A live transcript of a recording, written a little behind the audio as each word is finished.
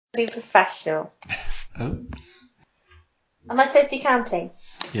Be professional. Oh. Am I supposed to be counting?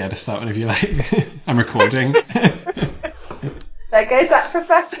 Yeah, to start whenever you like. I'm recording. There goes that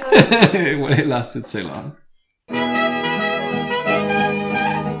professional. Well, it lasted so long.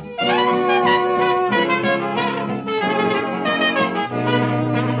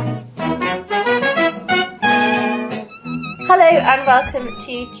 Hello and welcome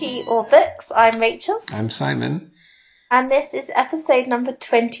to Tea or Books. I'm Rachel. I'm Simon. And this is episode number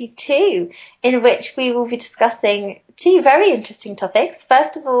 22, in which we will be discussing two very interesting topics.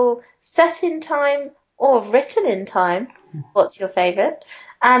 First of all, set in time or written in time. What's your favourite?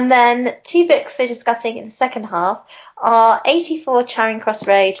 And then two books we're discussing in the second half are 84 Charing Cross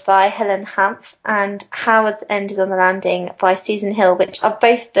Road by Helen Hanff and Howard's End is on the Landing by Susan Hill, which are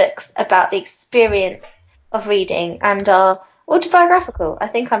both books about the experience of reading and are autobiographical. I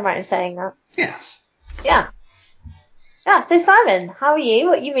think I'm right in saying that. Yes. Yeah. Yeah, so Simon, how are you?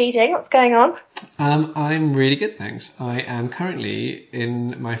 What are you reading? What's going on? I'm really good, thanks. I am currently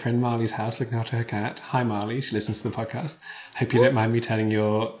in my friend Marley's house looking after her cat. Hi, Marley. She listens to the podcast. Hope you don't mind me turning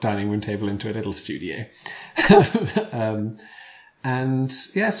your dining room table into a little studio. And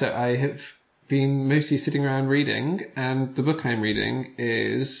yeah, so I have been mostly sitting around reading, and the book I'm reading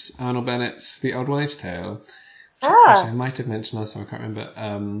is Arnold Bennett's The Old Wives' Tale, which I might have mentioned last time, I can't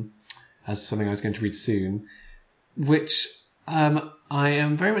remember, as something I was going to read soon, which I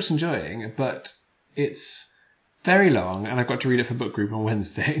am very much enjoying, but it's very long, and I've got to read it for book group on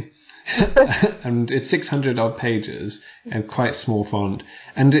Wednesday. And it's 600 odd pages and quite small font,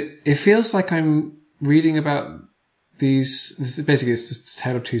 and it feels like I'm reading about this is basically it's just a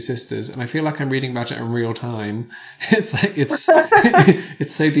tale of two sisters, and I feel like I'm reading about it in real time. It's like it's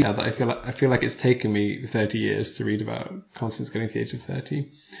so detailed that I feel like it's taken me 30 years to read about Constance getting to the age of 30.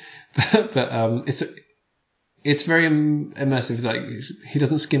 But it's very immersive. Like, he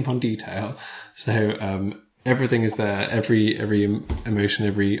doesn't skimp on detail, so everything is there, every emotion,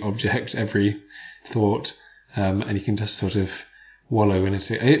 every object, every thought, and you can just sort of wallow in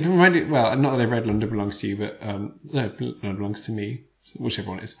it. It reminded, well, not that I've read London Belongs to You, but no, London Belongs to Me, whichever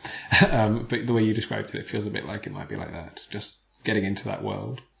one it is. But the way you described it feels a bit like it might be like that, just getting into that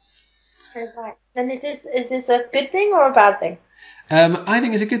world. Oh, right. Then is this a good thing or a bad thing? I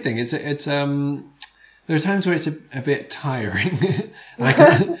think it's a good thing. It's there are times where it's a bit tiring, and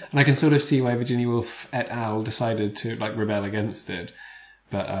I can sort of see why Virginia Woolf et al. Decided to like rebel against it,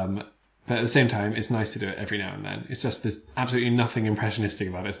 but at the same time, it's nice to do it every now and then. It's just there's absolutely nothing impressionistic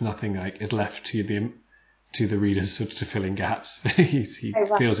about it. It's nothing like is left to the readers sort of to fill in gaps. he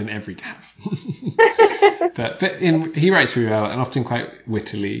fills in every gap. but he writes really well and often quite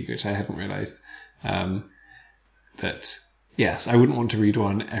wittily, which I hadn't realised. But yes, I wouldn't want to read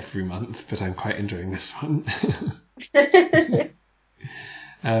one every month, but I'm quite enjoying this one.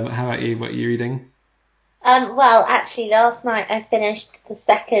 How about you? What are you reading? Well, actually, last night I finished the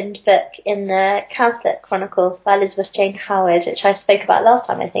second book in the Cazalet Chronicles by Elizabeth Jane Howard, which I spoke about last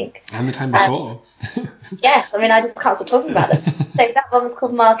time, I think. And the time before. Yes, I mean, I just can't stop talking about them. So that one was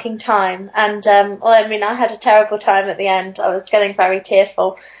called Marking Time, and I had a terrible time at the end. I was getting very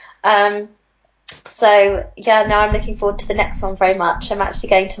tearful. So, yeah, now I'm looking forward to the next one very much. I'm actually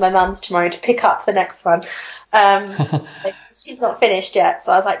going to my mum's tomorrow to pick up the next one. She's not finished yet,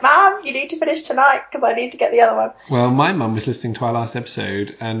 so I was like, Mum, you need to finish tonight because I need to get the other one. Well, my mum was listening to our last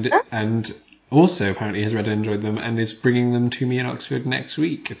episode and also apparently has read and enjoyed them and is bringing them to me in Oxford next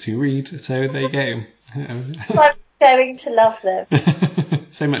week to read. So there you go. So I'm going to love them.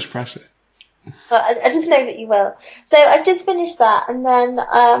 So much pressure. But I just know that you will. So I've just finished that, and then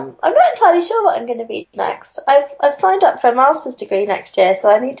I'm not entirely sure what I'm going to read next. I've signed up for a master's degree next year, so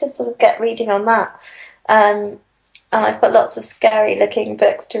I need to sort of get reading on that. And I've got lots of scary looking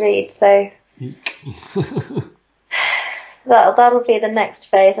books to read, so that'll be the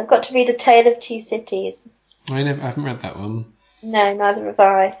next phase. I've got to read A Tale of Two Cities. I haven't read that one. No, neither have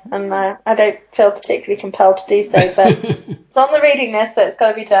I, and I don't feel particularly compelled to do so, but it's on the reading list, so it's got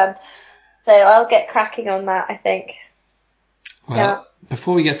to be done. So I'll get cracking on that, I think. Well,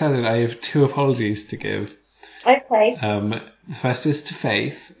 Before we get started, I have two apologies to give. Okay. The first is to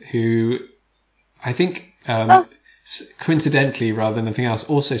Faith, who I think coincidentally, rather than anything else,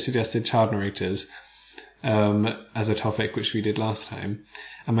 also suggested child narrators as a topic, which we did last time.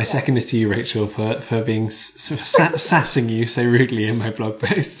 And my second is to you, Rachel, for being sort of sassing you so rudely in my blog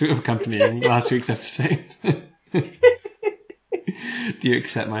post accompanying last week's episode. Do you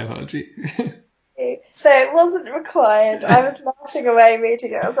accept my apology? So it wasn't required. I was laughing away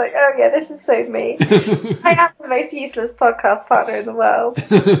reading it. I was like, oh yeah, this is so me. I am the most useless podcast partner in the world.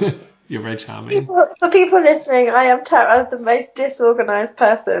 You're very charming. For people listening, I'm the most disorganised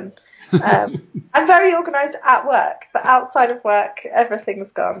person. I'm very organised at work, but outside of work,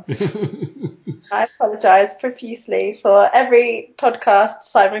 everything's gone. I apologise profusely for every podcast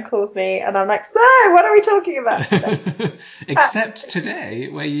Simon calls me and I'm like, so what are we talking about today? Except today,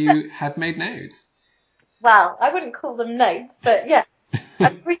 where you had made notes. Well, I wouldn't call them notes, but yeah, I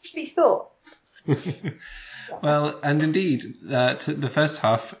briefly thought. Well, and indeed, the first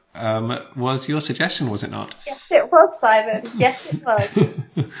half was your suggestion, was it not? Yes, it was, Simon. Yes, it was.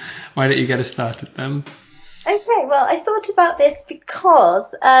 Why don't you get us started then? Okay, well, I thought about this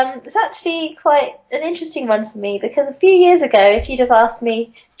because it's actually quite an interesting one for me, because a few years ago, if you'd have asked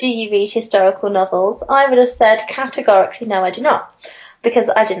me, do you read historical novels, I would have said categorically, no, I do not, because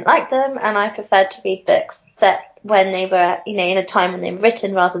I didn't like them and I preferred to read books set when they were, in a time when they were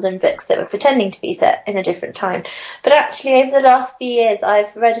written, rather than books that were pretending to be set in a different time. But actually, over the last few years,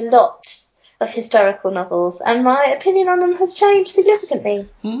 I've read a lot of historical novels and my opinion on them has changed significantly.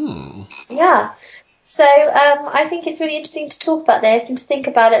 Yeah. So I think it's really interesting to talk about this and to think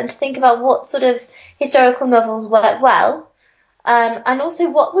about it and to think about what sort of historical novels work well, and also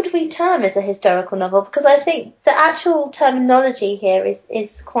what would we term as a historical novel, because I think the actual terminology here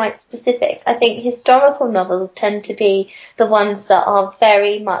is quite specific. I think historical novels tend to be the ones that are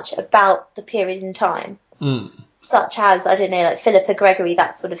very much about the period in time, such as, I don't know, like Philippa Gregory,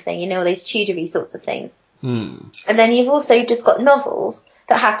 that sort of thing, all these Tudory sorts of things. And then you've also just got novels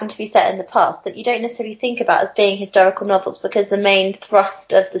that happen to be set in the past that you don't necessarily think about as being historical novels, because the main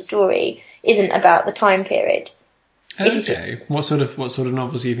thrust of the story isn't about the time period. Okay. What sort of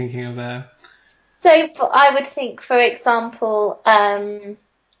novels are you thinking of there? So I would think, for example,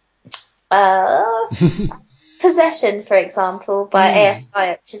 Possession, for example, by A.S.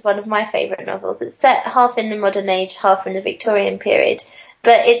 Byatt, which is one of my favourite novels. It's set half in the modern age, half in the Victorian period.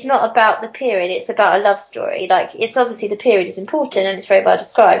 But it's not about the period, it's about a love story. Like, it's obviously, the period is important and it's very well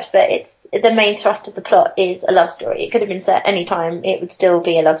described, but it's the main thrust of the plot is a love story. It could have been set any time, it would still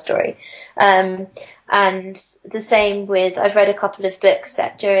be a love story. And the same with, I've read a couple of books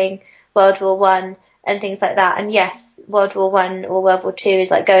set during World War One and things like that. And yes, World War One or World War Two is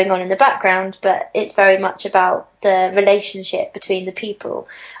like going on in the background, but it's very much about the relationship between the people.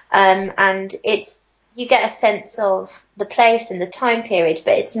 And you get a sense of the place and the time period,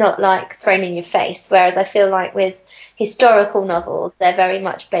 but it's not like thrown in your face. Whereas I feel like with historical novels, they're very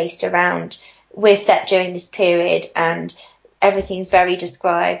much based around, we're set during this period and everything's very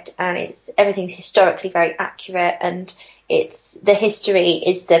described and everything's historically very accurate, and the history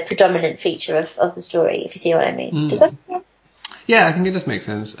is the predominant feature of the story, if you see what I mean. Does that make sense? Yeah, I think it does make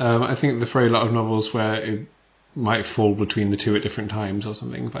sense. I think there are very lot of novels where it might fall between the two at different times or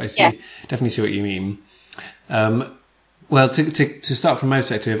something, but I definitely see what you mean. Well, to start from my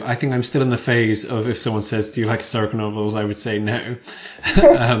perspective, I think I'm still in the phase of, if someone says, do you like historical novels, I would say no.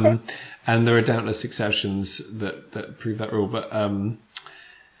 And there are doubtless exceptions that prove that rule. But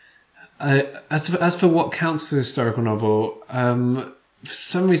as for what counts as a historical novel, for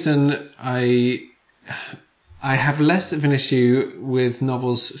some reason I have less of an issue with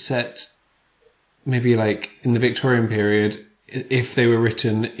novels set maybe like in the Victorian period if they were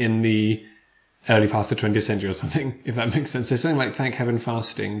written in the early part of the 20th century or something, if that makes sense. So something like Thank Heaven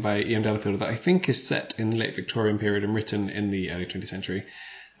Fasting by E.M. Delafield, that I think is set in the late Victorian period and written in the early 20th century.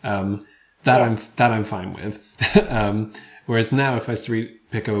 I'm fine with. Whereas now, if I was to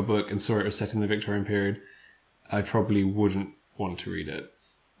pick up a book and saw it was set in the Victorian period, I probably wouldn't want to read it.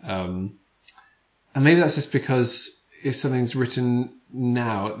 And maybe that's just because if something's written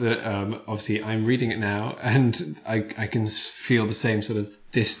now, that obviously I'm reading it now, and I can feel the same sort of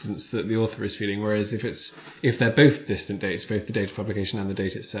distance that the author is feeling. Whereas if they're both distant dates, both the date of publication and the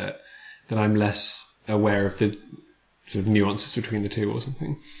date it's set, then I'm less aware of the sort of nuances between the two or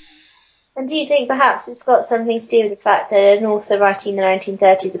something. And do you think perhaps it's got something to do with the fact that an author writing in the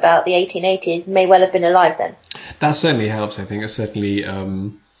 1930s about the 1880s may well have been alive then? That certainly helps, I think. It certainly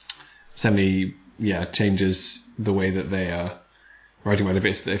changes the way that they are writing about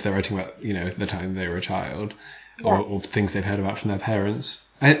it. If they're writing about, the time they were a child, or things they've heard about from their parents.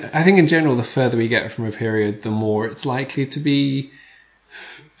 I think in general, the further we get from a period, the more it's likely to be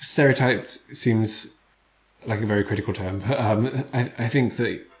stereotyped. Seems like a very critical term, but I think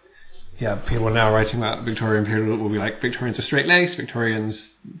that people now writing about the Victorian period will be like, Victorians are straight-laced,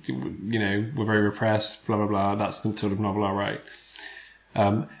 Victorians, were very repressed, blah blah blah. That's the sort of novel I'll write.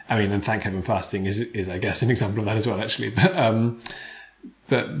 And Thank Heaven Fasting is I guess an example of that as well, actually.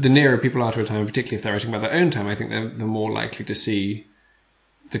 But the nearer people are to a time, particularly if they're writing about their own time, I think they're more likely to see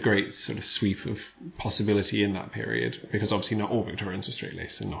the great sort of sweep of possibility in that period, because obviously not all Victorians are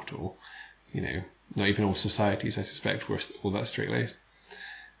straight-laced, and not all, not even all societies, I suspect, were all that straight-laced.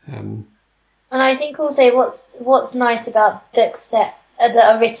 And I think also what's nice about books that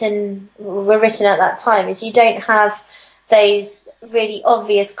were written at that time is you don't have those really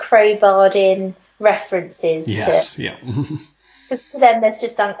obvious crowbarred in references yeah. Because to them,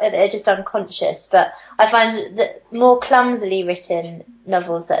 they're just unconscious. But I find that more clumsily written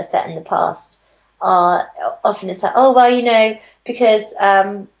novels that are set in the past are often it's like, oh well, because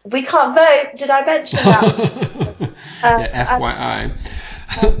we can't vote. Did I mention that? FYI.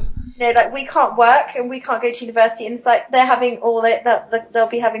 Like we can't work and we can't go to university, and it's like they're having they'll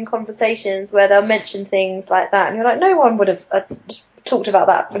be having conversations where they'll mention things like that, and you're like, no one would have talked about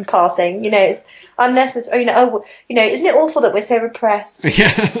that in passing. It's unnecessary. Isn't it awful that we're so repressed?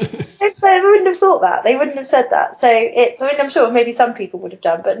 Yeah. They wouldn't have thought that. They wouldn't have said that. So I'm sure maybe some people would have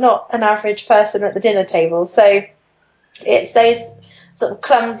done, but not an average person at the dinner table. So it's those sort of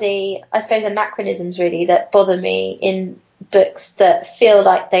clumsy, I suppose, anachronisms really that bother me in books that feel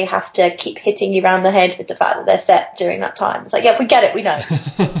like they have to keep hitting you around the head with the fact that they're set during that time. It's like, yeah, we get it, we know.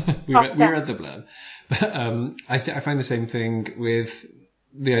 we read the blurb. But I find the same thing with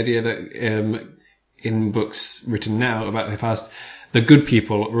the idea that in books written now about the past, the good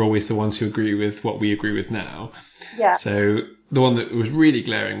people are always the ones who agree with what we agree with now. Yeah. So the one that was really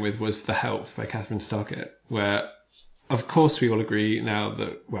glaring with was The Health by Catherine Stockett, where of course we all agree now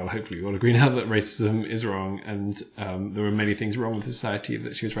that, well, hopefully we all agree now that racism is wrong, and there were many things wrong with society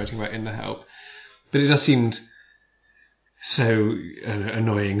that she was writing about in The Help. But it just seemed so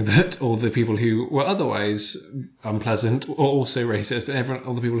annoying that all the people who were otherwise unpleasant were also racist, and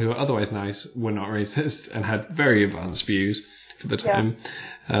all the people who were otherwise nice were not racist and had very advanced views for the time.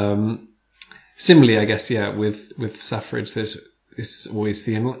 Yeah. Similarly, I guess, with suffrage, there's always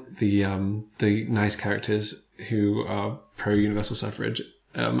the nice characters who are pro universal suffrage,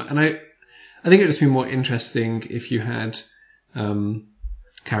 and I think it would just be more interesting if you had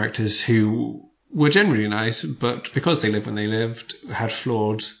characters who were generally nice, but because they lived when they lived, had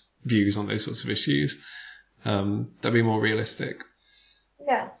flawed views on those sorts of issues. That'd be more realistic.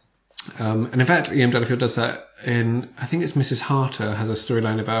 Yeah. And in fact, E.M. Delafield does that in, I think it's Mrs. Harter has a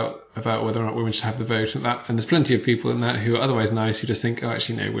storyline about whether or not women should have the vote, and there's plenty of people in that who are otherwise nice who just think, oh,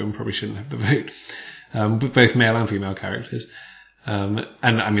 actually no, women probably shouldn't have the vote. But both male and female characters. And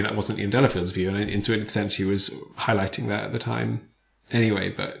I mean, that wasn't E.M. Delafield's view, and to an extent she was highlighting that at the time anyway,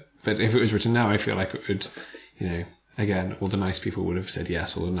 but if it was written now, I feel like it would, again, all the nice people would have said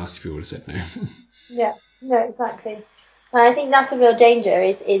yes, all the nasty people would have said no. Yeah, no, exactly. And I think that's a real danger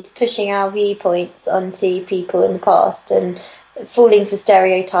is pushing our viewpoints onto people in the past and falling for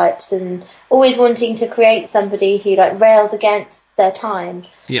stereotypes and always wanting to create somebody who like rails against their time.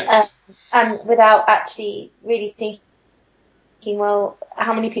 Yes. And without actually really thinking, well,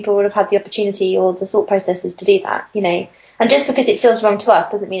 how many people would have had the opportunity or the thought processes to do that, And just because it feels wrong to us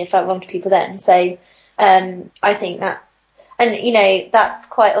doesn't mean it felt wrong to people then. So I think that's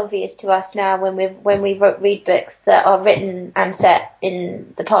quite obvious to us now when we read books that are written and set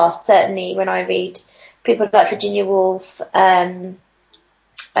in the past. Certainly when I read people like Virginia Woolf,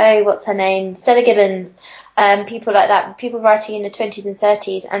 what's her name, Stella Gibbons, people like that, people writing in the 20s and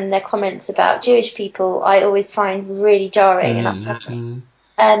 30s, and their comments about Jewish people, I always find really jarring and upsetting.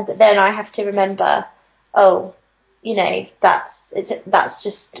 But then I have to remember, that's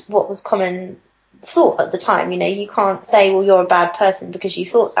just what was common thought at the time. You can't say, well, you're a bad person because you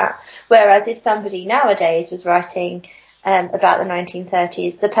thought that. Whereas if somebody nowadays was writing about the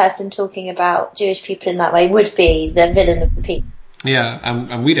 1930s, the person talking about Jewish people in that way would be the villain of the piece. Yeah,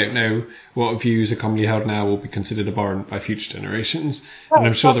 and we don't know what views are commonly held now will be considered abhorrent by future generations. Right. And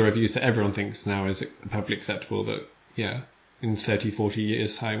I'm sure there are views that everyone thinks now is perfectly acceptable that, in 30, 40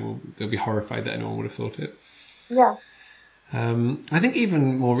 years' time, they'll be horrified that anyone would have thought it. Yeah. I think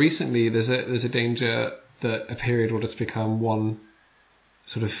even more recently, there's a danger that a period will just become one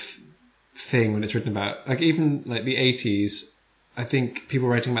sort of thing when it's written about. Like even like the 80s, I think people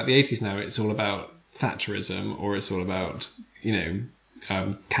writing about the 80s now, it's all about Thatcherism or it's all about,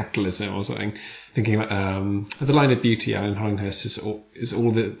 capitalism or something. Thinking about The Line of Beauty, Alan Hollinghurst is all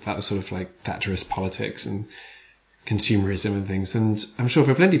about the sort of like Thatcherist politics and consumerism and things. And I'm sure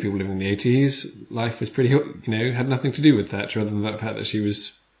for plenty of people living in the 80s, life was pretty, had nothing to do with Thatcher other than the fact that she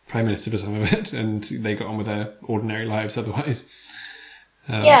was Prime Minister for some of it and they got on with their ordinary lives otherwise.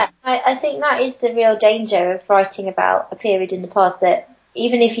 I think that is the real danger of writing about a period in the past, that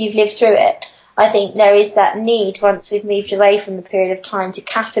even if you've lived through it, I think there is that need, once we've moved away from the period of time, to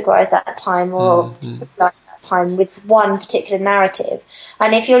categorise that time or to that time with one particular narrative.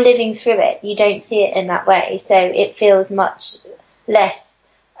 And if you're living through it, you don't see it in that way. So it feels much less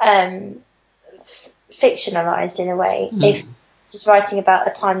fictionalized in a way, if just writing about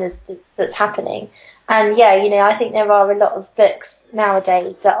a time that's happening. And yeah, I think there are a lot of books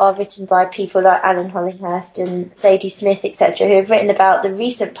nowadays that are written by people like Alan Hollinghurst and Zadie Smith, etc., who have written about the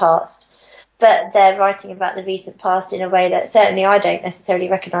recent past, but they're writing about the recent past in a way that certainly I don't necessarily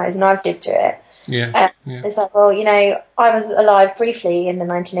recognise, and I've lived through it. Yeah. It's like, well, I was alive briefly in the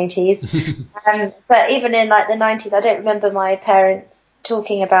 1980s, but even in like the 90s, I don't remember my parents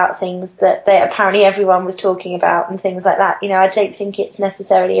talking about things that apparently everyone was talking about and things like that. I don't think it's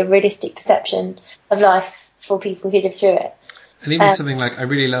necessarily a realistic perception of life for people who live through it. And even something like, I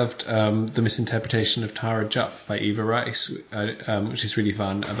really loved The Misinterpretation of Tara Jupp by Eva Rice, which is really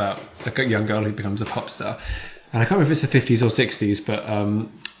fun, about a young girl who becomes a pop star. And I can't remember if it's the 50s or 60s, but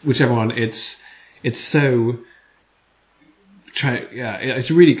whichever one, it's so... it's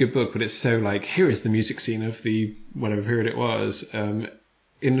a really good book, but it's so like, here is the music scene of the whatever period it was. And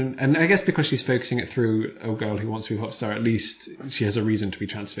I guess because she's focusing it through a girl who wants to be a pop star, at least she has a reason to be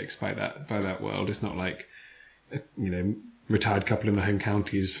transfixed by that world. It's not like, retired couple in the home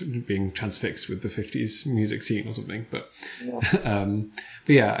counties being transfixed with the 50s music scene or something. But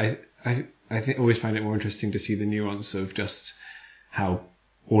yeah, I think always find it more interesting to see the nuance of just how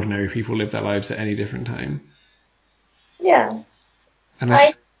ordinary people live their lives at any different time. Yeah.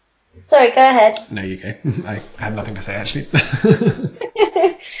 And sorry, go ahead. No, you go. I had nothing to say, actually.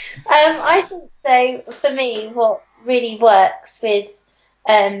 I think so. For me, what really works with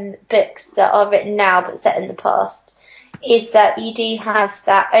books that are written now but set in the past is that you do have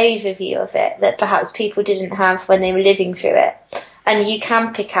that overview of it that perhaps people didn't have when they were living through it. And you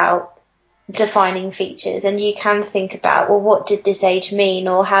can pick out defining features, and you can think about, well, what did this age mean,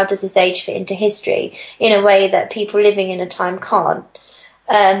 or how does this age fit into history in a way that people living in a time can't,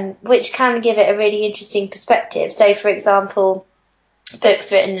 which can give it a really interesting perspective. So, for example,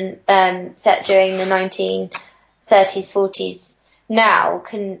 books written set during the 1930s, 40s now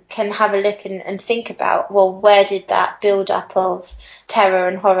can have a look and think about, well, where did that build-up of terror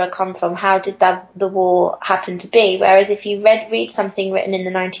and horror come from? How did the war happen to be? Whereas if you read something written in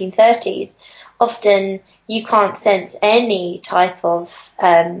the 1930s, often you can't sense any type of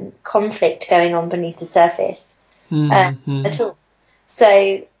conflict going on beneath the surface at all.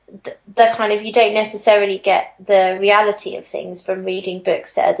 So the kind of, you don't necessarily get the reality of things from reading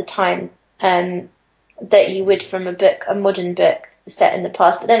books set at the time that you would from a modern book set in the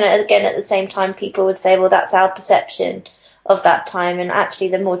past. But then again, at the same time, people would say, well, that's our perception of that time. And actually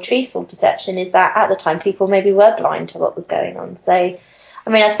the more truthful perception is that at the time people maybe were blind to what was going on. So, I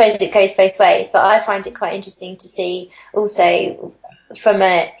mean, I suppose it goes both ways, but I find it quite interesting to see also from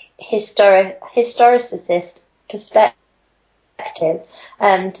a historicist perspective,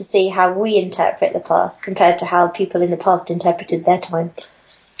 to see how we interpret the past compared to how people in the past interpreted their time.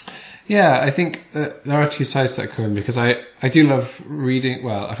 Yeah, I think there are two sides to that coin, because I do love reading.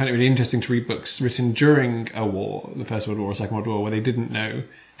 Well, I find it really interesting to read books written during a war, the First World War or Second World War, where they didn't know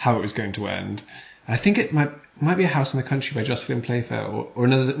how it was going to end. I think it might be A House in the Country by Jocelyn Playfair, or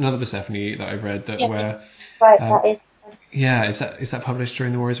another Persephone that I've read that that is. Yeah, is that published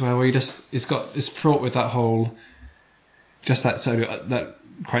during the war as well? Where it's fraught with that whole, just that sort of that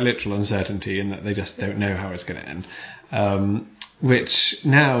quite literal uncertainty, and that they just don't know how it's going to end. Which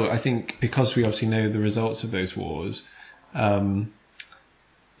now, I think, because we obviously know the results of those wars,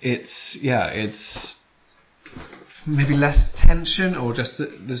 it's maybe less tension, or just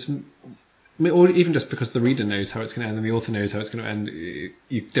that there's, or even just because the reader knows how it's going to end and the author knows how it's going to end,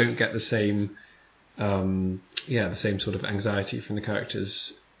 you don't get the same, the same sort of anxiety from the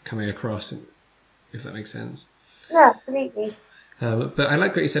characters coming across, if that makes sense. Yeah, absolutely. But I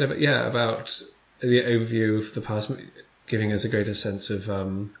like what you said about the overview of the past, giving us a greater sense of.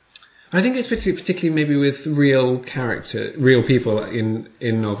 I think it's particularly maybe with real people in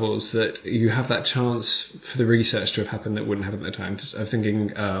novels, that you have that chance for the research to have happened that wouldn't happen at the time. I'm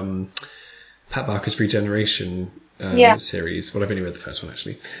thinking Pat Barker's Regeneration series. Well, I've only read the first one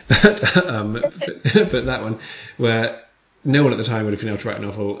actually, but that one where no one at the time would have been able to write a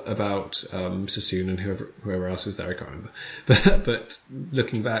novel about Sassoon and whoever else is there, I can't remember. But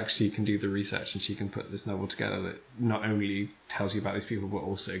looking back, she can do the research and she can put this novel together that not only tells you about these people, but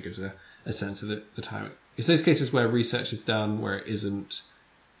also gives a sense of the time. It's those cases where research is done, where it isn't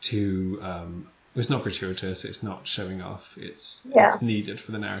too... it's not gratuitous, it's not showing off, it's needed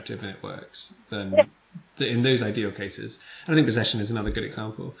for the narrative and it works. Then in those ideal cases, and I think Possession is another good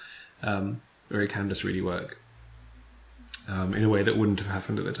example, where it can just really work. In a way that wouldn't have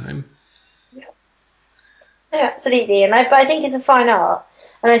happened at the time. Yeah, absolutely. But I think it's a fine art,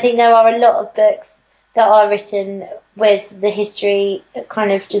 and I think there are a lot of books that are written with the history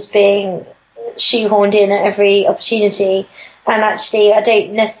kind of just being shoehorned in at every opportunity. And actually, I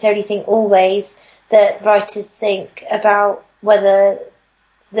don't necessarily think always that writers think about whether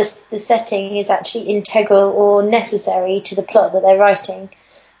the setting is actually integral or necessary to the plot that they're writing.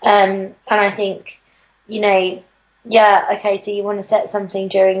 And I think, so you want to set something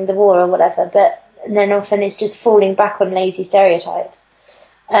during the war or whatever, but then often it's just falling back on lazy stereotypes,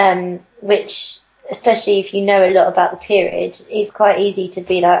 which, especially if you know a lot about the period, is quite easy to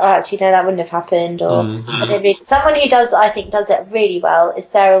be like, oh, actually, no, that wouldn't have happened. Or I don't really. Someone who does that really well is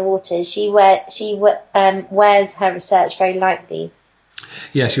Sarah Waters. She wears her research very lightly.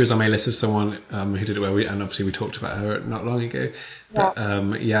 Yeah, she was on my list as someone who did it well, and obviously we talked about her not long ago. But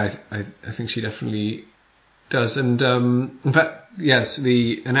I think she definitely does. And in fact, yes,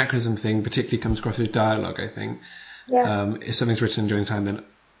 the anachronism thing particularly comes across as dialogue, I think. Yes. If something's written during time, then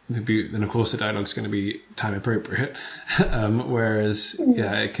of course the dialogue is going to be time appropriate. Whereas,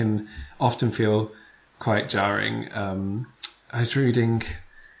 it can often feel quite jarring. I was reading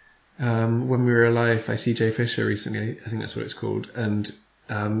When We Were Alive by C.J. Fisher recently. I think that's what it's called. And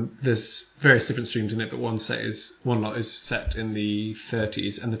there's various different streams in it, but one lot is set in the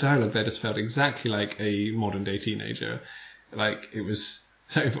 30s, and the dialogue there just felt exactly like a modern day teenager. Like it was.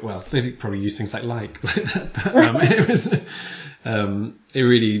 Well, they probably use things like that, but it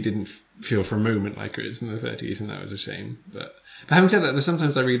really didn't feel for a moment like it was in the 30s, and that was a shame. But having said that,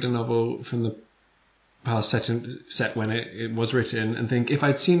 sometimes I read a novel from the past set when it was written and think, if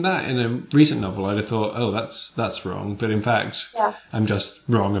I'd seen that in a recent novel, I'd have thought, oh, that's wrong. But in fact, I'm just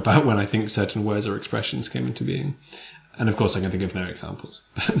wrong about when I think certain words or expressions came into being. And of course, I can think of no examples.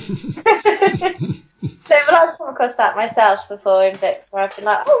 So, but I've come across that myself before in books where I've been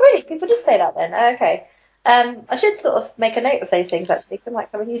like, oh, really? People did say that then? Oh, okay. I should sort of make a note of those things, actually, because it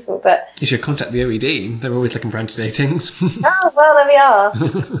might come in useful. But you should contact the OED. They're always looking for antedatings. Oh, well, there we are.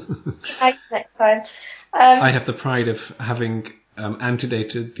 Next time. I have the pride of having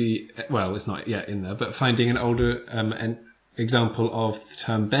antedated it's not yet in there, but finding an older an example of the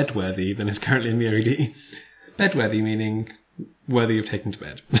term bedworthy than is currently in the OED. Bedworthy meaning worthy of taking to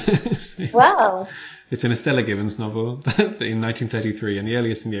bed. Wow. It's in a Stella Givens novel in 1933, and the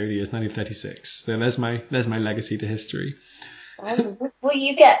earliest in the OED is 1936. So there's my legacy to history. Will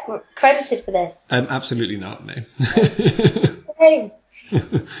you get credited for this? Absolutely not, no. Shame.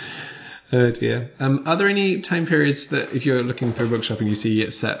 Oh dear. Are there any time periods that, if you're looking for a bookshop and you see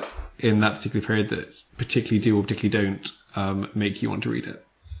it set in that particular period, that particularly do or particularly don't make you want to read it?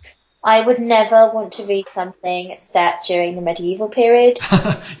 I would never want to read something set during the medieval period.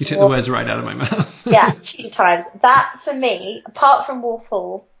 You took the words right out of my mouth. Yeah, 2 times. That, for me, apart from Wolf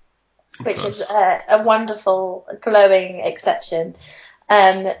Hall, which is a wonderful, glowing exception,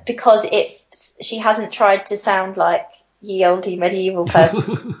 because she hasn't tried to sound like ye olde medieval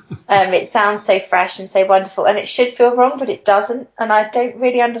person. It sounds so fresh and so wonderful, and it should feel wrong, but it doesn't, and I don't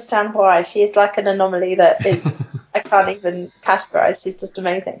really understand why. She is like an anomaly that is I can't even categorize. She's just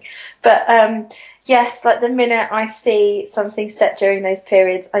amazing. But yes, like the minute I see something set during those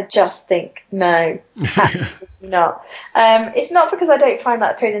periods, I just think no, absolutely not. It's not because I don't find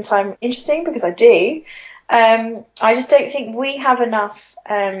that period in time interesting, because I do. I just don't think we have enough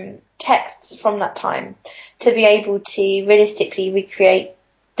texts from that time to be able to realistically recreate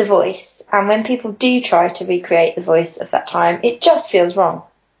the voice. And when people do try to recreate the voice of that time, it just feels wrong.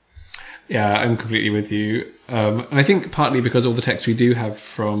 Yeah, I'm completely with you. And I think partly because all the texts we do have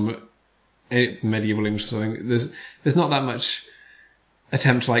from medieval English or something, there's not that much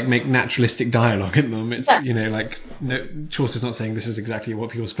attempt to make naturalistic dialogue in them. It's Chaucer's not saying this is exactly what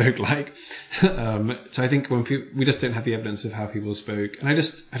people spoke like. So I think when we just don't have the evidence of how people spoke, and I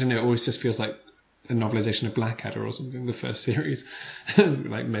don't know, it always just feels like a novelization of Blackadder or something, the first series,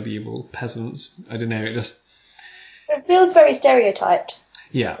 like medieval peasants. I don't know, it feels very stereotyped.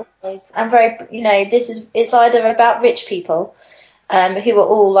 Yeah. And very, it's either about rich people who were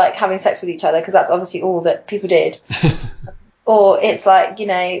all having sex with each other, because that's obviously all that people did. Or it's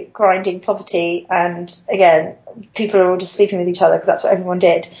grinding poverty, and again, people are all just sleeping with each other because that's what everyone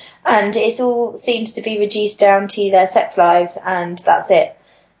did. And it all seems to be reduced down to their sex lives, and that's it.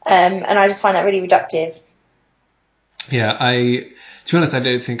 And I just find that really reductive. Yeah, to be honest, I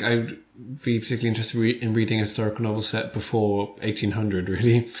don't think I would be particularly interested in reading a historical novel set before 1800,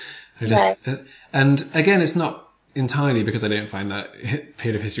 really. And again, it's not entirely because I don't find that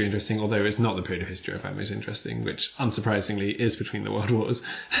period of history interesting, although it's not the period of history I find most interesting, which unsurprisingly is between the world wars.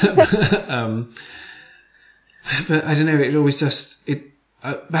 But I don't know, it always just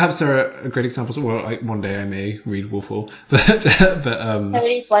perhaps there are great examples. Well, one day I may read Wolf Hall, but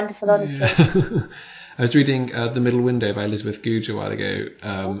it is wonderful, honestly. I was reading The Middle Window by Elizabeth Goudge a while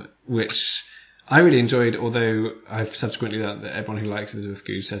ago, which I really enjoyed, although I've subsequently learned that everyone who likes Elizabeth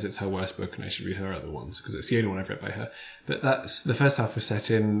Goose says it's her worst book and I should read her other ones because it's the only one I've read by her. But that's the first half was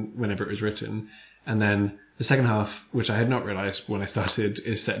set in whenever it was written, and then the second half, which I had not realised when I started,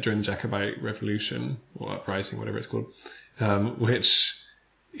 is set during the Jacobite Revolution or Uprising, whatever it's called, which,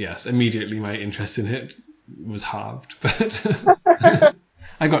 yes, immediately my interest in it was halved. But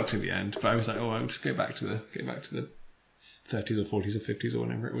I got to the end, but I was like, I'll just go back to the 30s or 40s or 50s or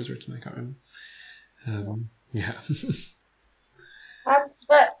whenever it was written. I can't remember. Yeah.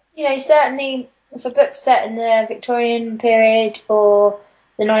 But, certainly if a book's set in the Victorian period or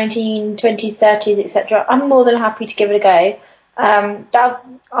the 1920s, 30s, etc., I'm more than happy to give it a go.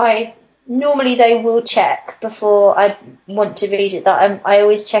 Normally they will check before I want to read it. That I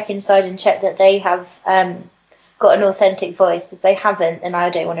always check inside and check that they have got an authentic voice. If they haven't, then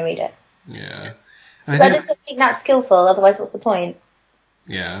I don't want to read it. Yeah. I just don't think that's skillful. Otherwise, what's the point?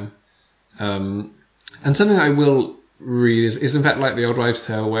 Yeah. And something I will read is in fact like The Old Wives'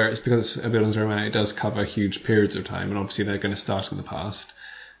 Tale, where it's because it's a Bildungsroman, romance, it does cover huge periods of time, and obviously they're going to start in the past.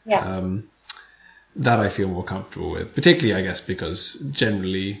 Yeah. That I feel more comfortable with, particularly I guess because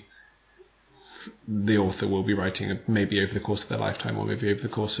generally the author will be writing maybe over the course of their lifetime or maybe over the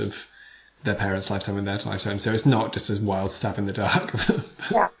course of their parents' lifetime and their lifetime, so it's not just a wild stab in the dark.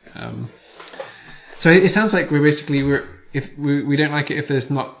 Yeah. So it sounds like we don't like it if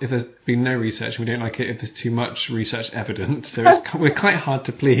there's been no research, and we don't like it if there's too much research evident. So we're quite hard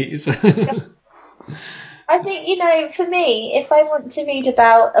to please. I think, for me, if I want to read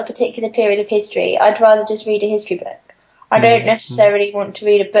about a particular period of history, I'd rather just read a history book. I don't necessarily want to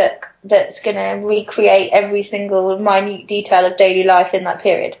read a book that's going to recreate every single minute detail of daily life in that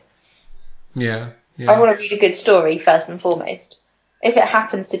period. Yeah. I want to read a good story first and foremost. If it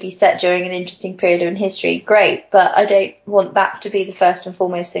happens to be set during an interesting period in history, great, but I don't want that to be the first and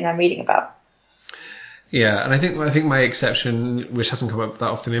foremost thing I'm reading about. Yeah, and I think my exception, which hasn't come up that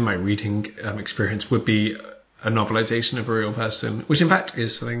often in my reading experience, would be a novelization of a real person, which in fact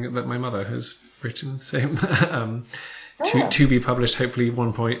is something that my mother has written. So to be published, hopefully at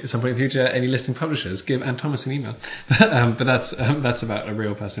some point in the future. Any listening publishers, give Anne Thomas an email. But that's about a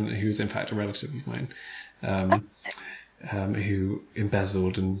real person who's in fact a relative of mine. Who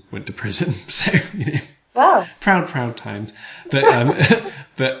embezzled and went to prison. So, wow, proud times. But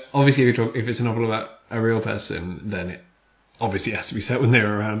but obviously, if it's a novel about a real person, then it obviously has to be set when they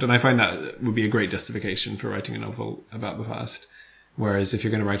were around. And I find that would be a great justification for writing a novel about the past. Whereas if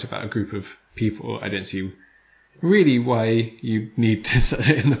you're going to write about a group of people, I don't see really why you need to set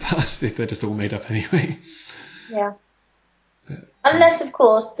it in the past if they're just all made up anyway. Yeah. But, unless, of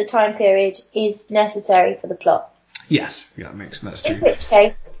course, the time period is necessary for the plot. Yes, that's true. In which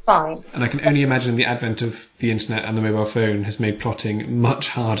case, fine. And I can only imagine the advent of the internet and the mobile phone has made plotting much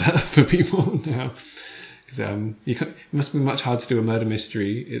harder for people now. Because it must be much harder to do a murder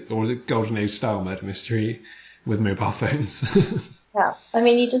mystery, or a Golden Age style murder mystery, with mobile phones. Yeah, I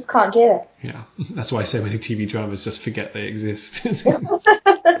mean, you just can't do it. Yeah, that's why so many TV dramas just forget they exist.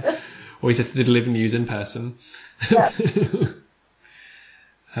 Always have to deliver news in person. Yeah.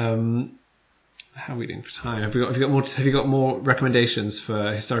 How are we doing for time? Have you got more recommendations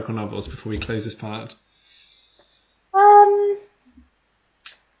for historical novels before we close this part?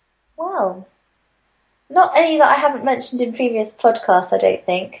 Well, not any that I haven't mentioned in previous podcasts, I don't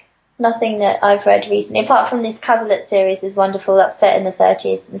think. Nothing that I've read recently, apart from this Cazalet series is wonderful. That's set in the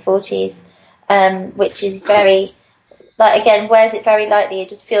 30s and 40s, which is very, again, wears it very lightly. It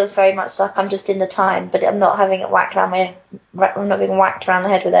just feels very much like I'm just in the time, but I'm not having it I'm not being whacked around the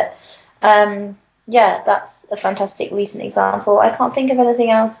head with it. Yeah, that's a fantastic recent example. I can't think of anything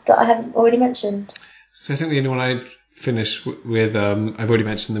else that I haven't already mentioned. So I think the only one I'd finish with, I've already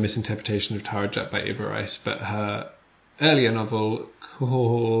mentioned The Misinterpretation of Tara Judd by Eva Rice, but her earlier novel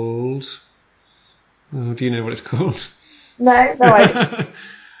called... Oh, do you know what it's called? No, I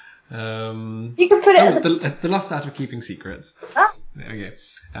don't. You can put it The Lost Art of Keeping Secrets. Ah. There we go.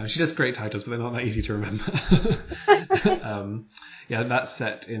 She does great titles, but they're not that easy to remember. Yeah, that's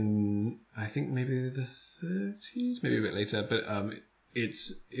set in, I think, maybe the 30s, maybe a bit later, but it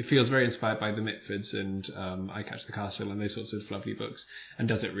feels very inspired by the Mitfords and I Catch the Castle and those sorts of lovely books, and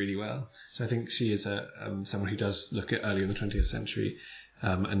does it really well. So I think she is someone who does look at early in the 20th century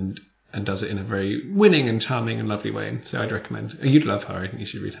and does it in a very winning and charming and lovely way. So I'd recommend. You'd love her. I think you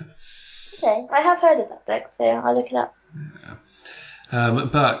should read her. Okay, I have heard of that book, so I'll look it up. Yeah.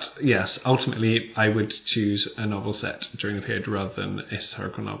 But yes, ultimately I would choose a novel set during the period rather than a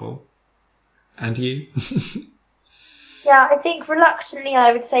historical novel. And you? Yeah, I think reluctantly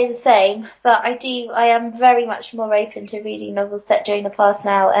I would say the same, but I am very much more open to reading novels set during the past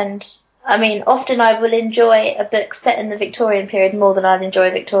now, and I mean, often I will enjoy a book set in the Victorian period more than I'll enjoy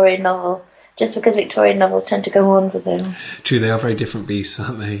a Victorian novel, just because Victorian novels tend to go on for so long. True, they are very different beasts,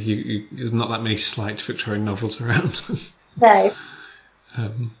 aren't they? There's not that many slight Victorian novels around. No.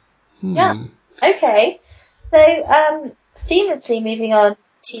 Yeah. Okay. So, seamlessly moving on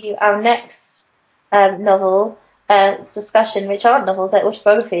to our next novel discussion, which aren't novels, they're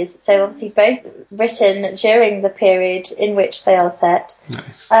autobiographies. So obviously both written during the period in which they are set.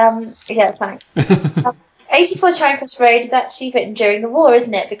 Nice. Yeah, thanks. 84 Charing Cross Road is actually written during the war,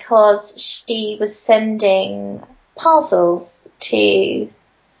 isn't it? Because she was sending parcels to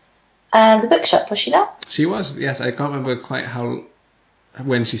the bookshop, was she not? She was, yes. I can't remember quite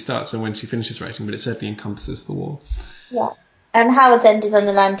when she starts and when she finishes writing, but it certainly encompasses the war. Yeah. And Howard's End is on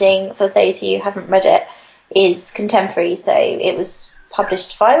the Landing, for those who haven't read it, is contemporary, so it was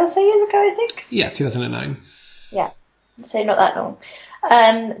published 5 or so years ago, I think. Yeah, 2009. Yeah, so not that long.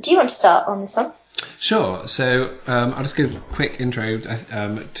 Do you want to start on this one? Sure. So I'll just give a quick intro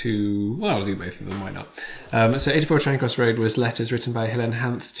to... Well, I'll do both of them, why not? So 84 Charing Cross Road was letters written by Helen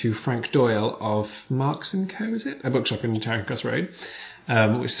Hanth to Frank Doyle of Marks & Co., is it? A bookshop in Charing Cross Road,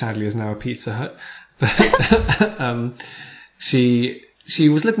 which sadly is now a Pizza Hut. But she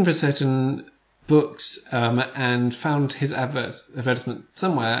was looking for certain books and found his advertisement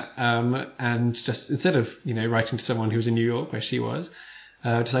somewhere and just, instead of writing to someone who was in New York where she was,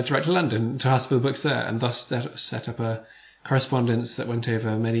 decided to write to London to ask for the books there, and thus set up a correspondence that went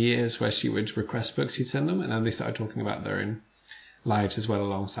over many years where she would request books, he'd send them, and then they started talking about their own lives as well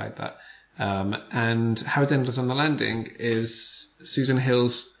alongside that. And Howard's End on the Landing is Susan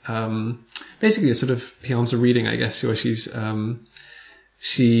Hill's basically a sort of piance reading, I guess, where she's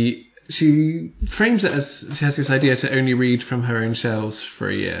she frames it as she has this idea to only read from her own shelves for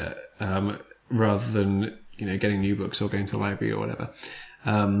a year, rather than getting new books or going to a library or whatever.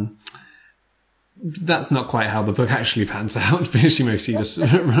 That's not quite how the book actually pans out, because she mostly just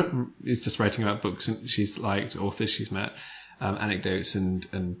is just writing about books and she's liked, authors she's met, anecdotes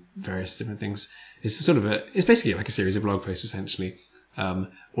and various different things. It's it's basically like a series of blog posts essentially, all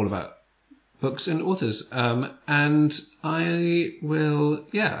about books and authors. And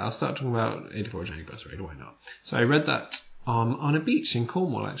I'll start talking about 84 Charing Cross Road, why not? So I read that on a beach in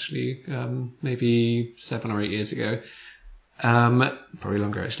Cornwall, actually, maybe 7 or 8 years ago. Probably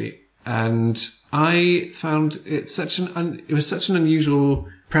longer, actually. And I found it it was such an unusual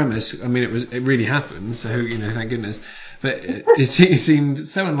premise. I mean, it really happened, so, thank goodness. But it seemed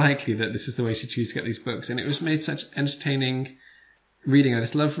so unlikely that this is the way she'd choose to get these books. And it was made such entertaining reading. I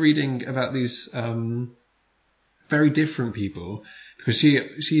just love reading about these very different people, because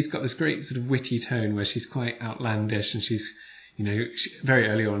she's got this great sort of witty tone where she's quite outlandish, and she's very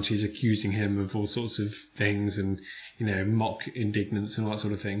early on she's accusing him of all sorts of things and mock indignance and all that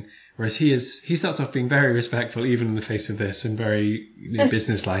sort of thing, whereas he starts off being very respectful even in the face of this, and very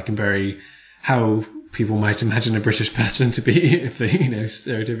businesslike, and very how people might imagine a British person to be if they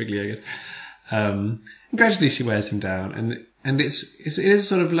stereotypically, I guess. And gradually she wears him down, and it is a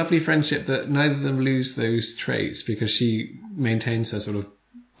sort of lovely friendship that neither of them lose those traits, because she maintains her sort of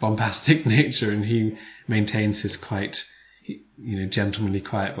bombastic nature and he maintains his quite gentlemanly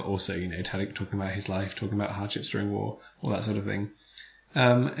quiet, but also talking about his life, talking about hardships during war, all that sort of thing.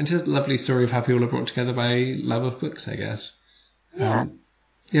 And just a lovely story of how people are brought together by love of books, I guess. Yeah.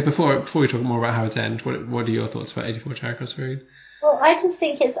 Before we talk more about Howard's End, what are your thoughts about 84 Charing Cross Road? Well, I just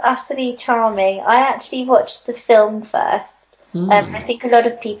think it's utterly charming. I actually watched the film first. I think a lot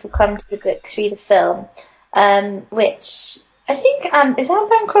of people come to the book through the film, which I think is Anne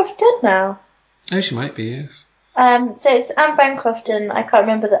Bancroft dead now? Oh, she might be, yes. So it's Anne Bancroft and I can't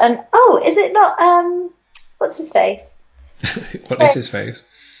remember is it not what's his face? What is his face?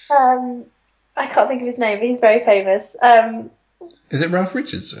 I can't think of his name, but he's very famous. Is it Ralph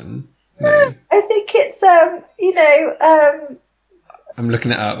Richardson? No. I think it's I'm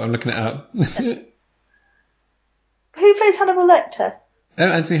looking it up. Who plays Hannibal Lecter? Oh,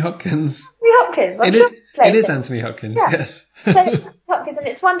 Anthony Hopkins. It is Anthony Hopkins, yeah. yes. So it's Hopkins, and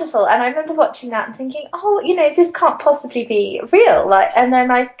it's wonderful. And I remember watching that and thinking, this can't possibly be real. And then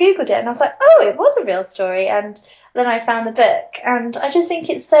I Googled it and I was like, oh, it was a real story. And then I found the book, and I just think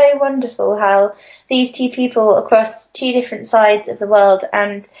it's so wonderful how these two people across two different sides of the world,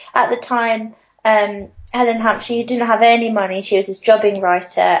 and at the time, Helen Hanth, she didn't have any money. She was this jobbing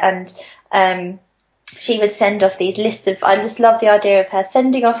writer, and she would send off these lists of, I just love the idea of her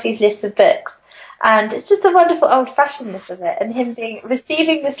sending off these lists of books. And it's just the wonderful old-fashionedness of it, and him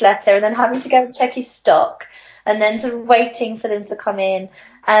receiving this letter and then having to go and check his stock, and then sort of waiting for them to come in,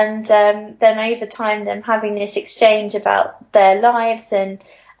 and then over time them having this exchange about their lives and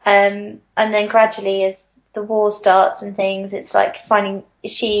And then gradually, as the war starts and things, it's like finding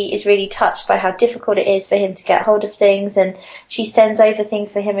she is really touched by how difficult it is for him to get hold of things, and she sends over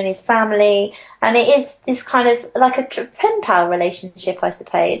things for him and his family, and it is this kind of like a pen pal relationship, I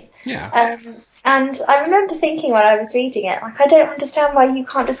suppose. Yeah. And I remember thinking when I was reading it, like, I don't understand why you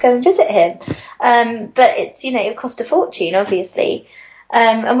can't just go and visit him. But it's, it cost a fortune, obviously.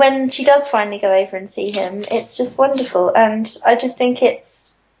 And when she does finally go over and see him, it's just wonderful. And I just think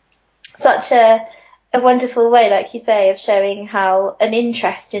it's such a wonderful way, like you say, of showing how an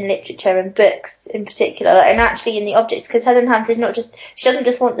interest in literature and books in particular, and actually in the objects, because Helen Hunt is not just, she doesn't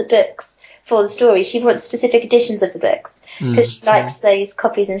just want the books for the story, she wants specific editions of the books, because she likes those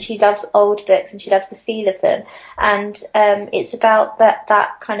copies and she loves old books and she loves the feel of them. And it's about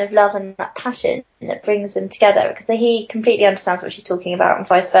that kind of love and that passion that brings them together, because he completely understands what she's talking about and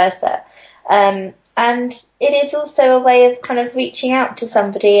vice versa. And it is also a way of kind of reaching out to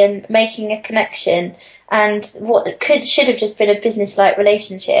somebody and making a connection. And what should have just been a business-like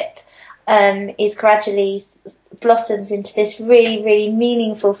relationship is gradually blossoms into this really, really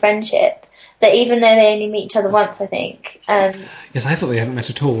meaningful friendship. That even though they only meet each other once, I think. Yes, I thought they hadn't met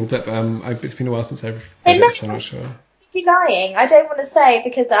at all, but it's been a while since I've read it, so I'm not sure. Be lying. I don't want to say,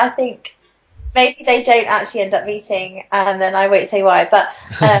 because I think maybe they don't actually end up meeting, and then I won't say why. But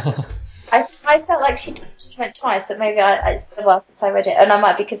I felt like she went twice, but maybe it's been a while since I read it, and I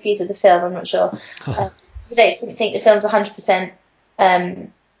might be confused with the film. I'm not sure. I don't think the film's 100%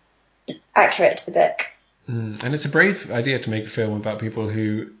 accurate to the book. And it's a brave idea to make a film about people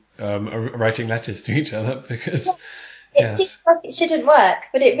who are writing letters to each other, because seems like it shouldn't work,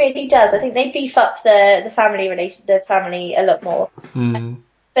 but it really does. I think they beef up the family a lot more.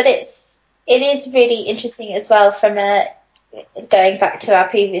 But it is really interesting as well from going back to our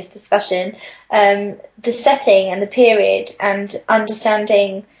previous discussion, the setting and the period, and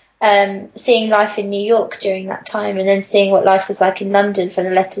understanding, seeing life in New York during that time, and then seeing what life was like in London for the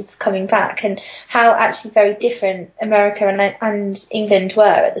letters coming back, and how actually very different America and England were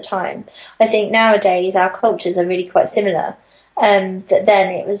at the time. I think nowadays our cultures are really quite similar. But then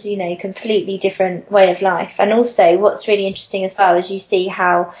it was, completely different way of life. And also what's really interesting as well is you see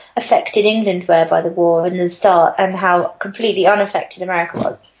how affected England were by the war in the start, and how completely unaffected America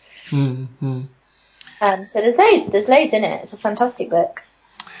was. Mm-hmm. So there's loads in it. It's a fantastic book.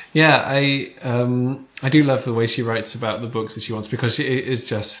 Yeah, I do love the way she writes about the books that she wants, because it is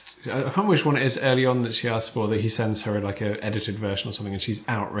just, I can't remember which one it is early on that she asks for, that he sends her like an edited version or something, and she's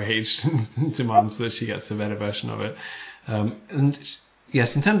outraged and demands that she gets a better version of it. And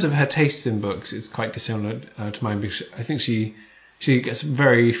yes, in terms of her tastes in books, it's quite dissimilar to mine, because I think she gets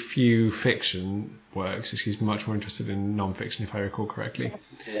very few fiction works. She's much more interested in non-fiction, if I recall correctly.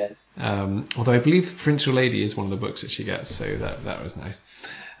 Although I believe Provincial Lady is one of the books that she gets, so that was nice.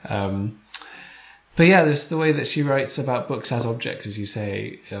 But yeah, there's the way that she writes about books as objects, as you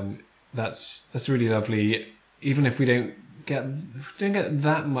say. That's really lovely. Even if we don't get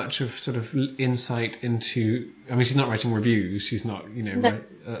that much of sort of insight into. I mean, she's not writing reviews. She's not,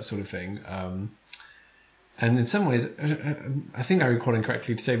 that sort of thing. And in some ways, I think I'm recalling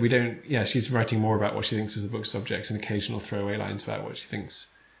correctly to say we don't. Yeah, she's writing more about what she thinks is the book's subjects, and occasional throwaway lines about what she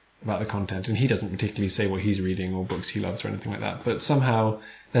thinks about the content. And he doesn't particularly say what he's reading or books he loves or anything like that. But somehow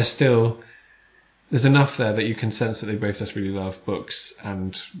there's enough there that you can sense that they both just really love books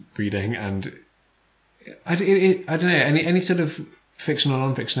and reading. And I don't know, any sort of fiction or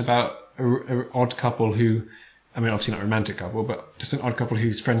non-fiction about an odd couple who, I mean, obviously not a romantic couple, but just an odd couple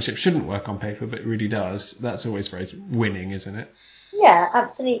whose friendship shouldn't work on paper, but really does. That's always very winning, isn't it? Yeah,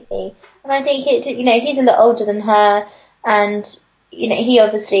 absolutely. And I think he's a lot older than her, and he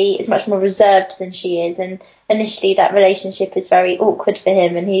obviously is much more reserved than she is, and initially that relationship is very awkward for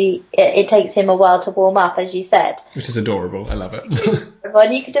him, and it takes him a while to warm up, as you said. Which is adorable. I love it.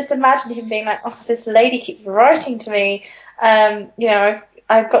 And you could just imagine him being like, "Oh, this lady keeps writing to me.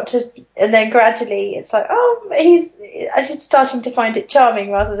 I've got to," and then gradually it's like, "Oh, he's starting to find it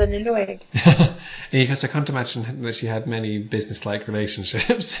charming rather than annoying." Because I can't imagine that she had many business-like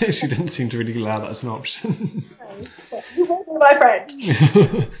relationships. She didn't seem to really allow that as an option. You will be my friend.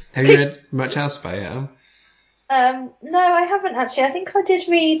 Have you read much else by her? No, I haven't actually. I think I did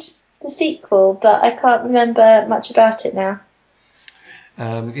read the sequel, but I can't remember much about it now.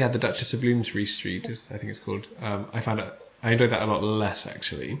 The Duchess of Bloomsbury Street I think it's called. I enjoyed that a lot less,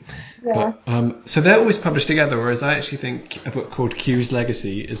 actually. Yeah. But, so they're always published together, whereas I actually think a book called Q's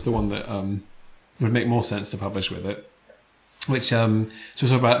Legacy is the one that would make more sense to publish with it. Which it's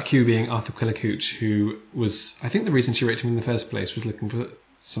also about Q being Arthur Quillicooch, who was, I think the reason she wrote to him in the first place was looking for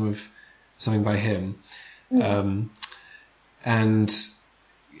something by him. And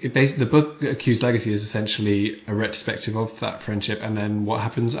the book Q's Legacy is essentially a retrospective of that friendship and then what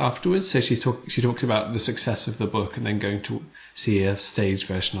happens afterwards. So she talks about the success of the book and then going to see a staged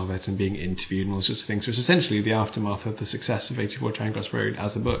version of it and being interviewed and all sorts of things. So it's essentially the aftermath of the success of 84 Charing Cross Road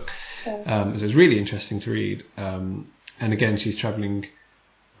as a book. So it's really interesting to read. And again, she's travelling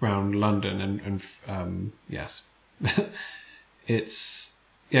around London and yes, it's.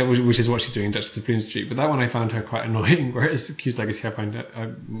 Yeah, which is what she's doing in Duchess of Bloom Street. But that one I found her quite annoying, whereas Q's Legacy I find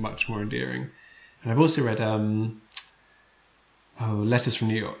much more endearing. And I've also read Letters from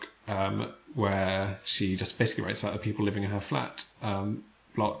New York, where she just basically writes about the people living in her flat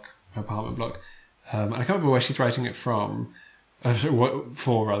block, her apartment block. And I can't remember where she's writing it from,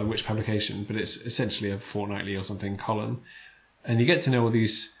 which publication, but it's essentially a fortnightly or something column. And you get to know all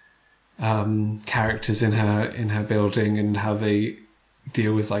these characters in her building and how they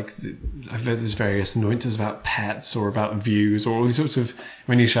deal with, like, I've read there's various annoyances about pets or about views or all these sorts of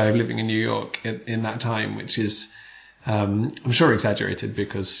minutiae of living in New York in that time, which is I'm sure exaggerated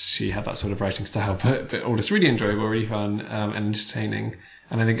because she had that sort of writing style, but all just really enjoyable, really fun and entertaining,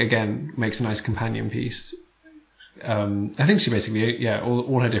 and I think again makes a nice companion piece. I think she basically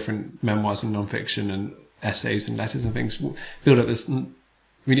all her different memoirs and non-fiction and essays and letters and things build up this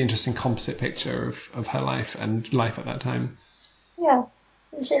really interesting composite picture of her life and life at that time. Yeah,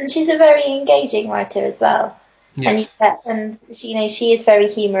 and she's a very engaging writer as well. Yes. And she is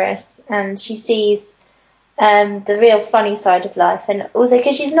very humorous, and she sees the real funny side of life, and also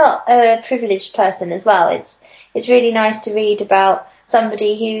because she's not a privileged person as well. It's really nice to read about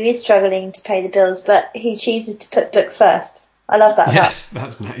somebody who is struggling to pay the bills, but who chooses to put books first. I love that. Yes,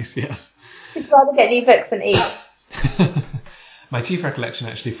 that's nice. Yes, you'd rather get new books than eat. My chief recollection,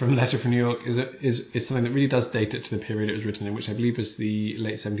 actually, from Letter from New York is something that really does date it to the period it was written in, which I believe was the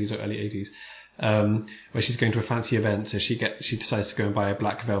late 70s or early 80s, where she's going to a fancy event, so she decides to go and buy a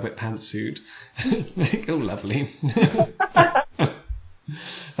black velvet pantsuit. Oh, lovely.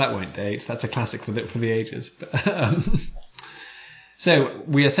 That won't date. That's a classic for the ages. But, so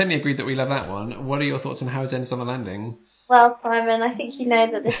we are certainly agreed that we love that one. What are your thoughts on Howard's Ends on the Landing? Well, Simon, I think you know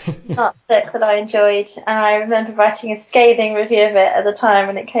that this is not a book that I enjoyed, and I remember writing a scathing review of it at the time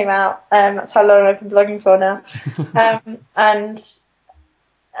when it came out. That's how long I've been blogging for now. And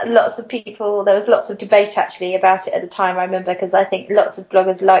there was lots of debate actually about it at the time, I remember, because I think lots of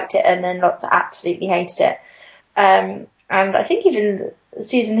bloggers liked it and then lots absolutely hated it. And I think even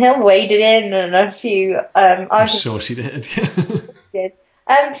Susan Hill waded in and a few I'm sure she did. did.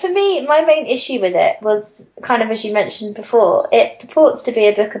 For me, my main issue with it was kind of, as you mentioned before, it purports to be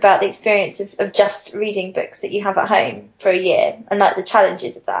a book about the experience of just reading books that you have at home for a year and like the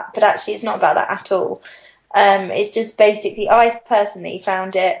challenges of that. But actually, it's not about that at all. It's just basically, I personally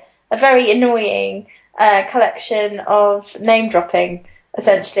found it a very annoying collection of name dropping,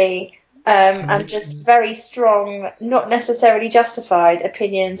 essentially, and just very strong, not necessarily justified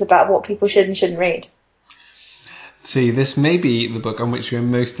opinions about what people should and shouldn't read. See, this may be the book on which we're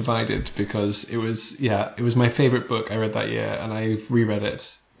most divided because it was my favourite book I read that year, and I've reread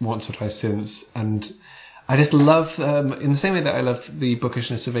it once or twice since, and I just love, in the same way that I love the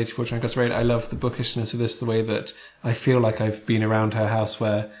bookishness of 84 Charing Cross Road, I love the bookishness of this, the way that I feel like I've been around her house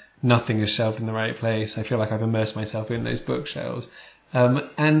where nothing is shelved in the right place. I feel like I've immersed myself in those bookshelves.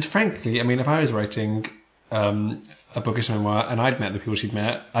 And frankly, I mean, if I was writing a bookish memoir and I'd met the people she'd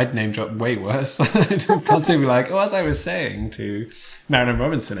met, I'd name drop way worse. I'd constantly be like, as I was saying to Marilyn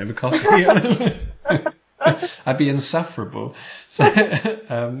Robinson over coffee, I'd be insufferable. So,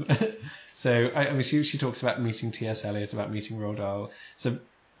 I mean, she talks about meeting T.S. Eliot, about meeting Roald Dahl. So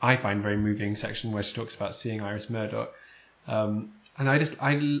I find a very moving section where she talks about seeing Iris Murdoch. And I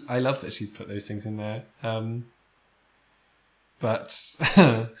love that she's put those things in there. I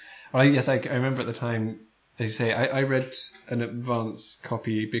remember at the time, as you say, I read an advance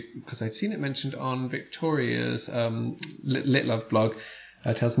copy because I'd seen it mentioned on Victoria's Lit Love blog,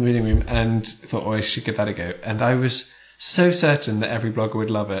 Tales from the Reading Room, and thought, I should give that a go. And I was so certain that every blogger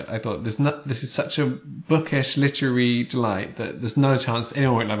would love it. I thought, this is such a bookish literary delight that there's no chance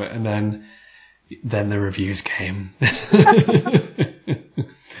anyone won't love it. And then the reviews came.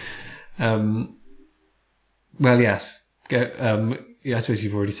 Well, yes. I suppose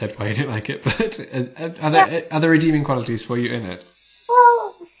you've already said why you don't like it, but are there redeeming qualities for you in it?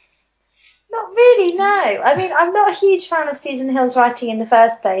 Well, not really, no. I mean, I'm not a huge fan of Susan Hill's writing in the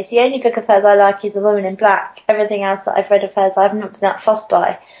first place. The only book of hers I like is The Woman in Black. Everything else that I've read of hers I've not been that fussed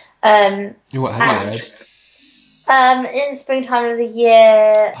by. What have you read? In Springtime of the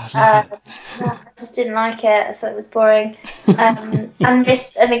Year, I just didn't like it. I thought it was boring. And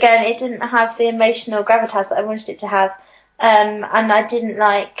again, it didn't have the emotional gravitas that I wanted it to have. and I didn't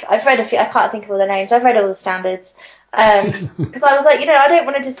like. I've read a few. I can't think of all the names. I've read all the standards. Because I was like, I don't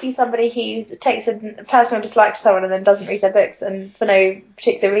want to just be somebody who takes a personal dislike to someone and then doesn't read their books and for no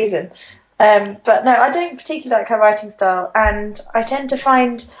particular reason. But no, I don't particularly like her writing style, and I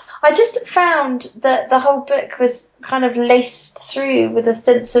just found that the whole book was kind of laced through with a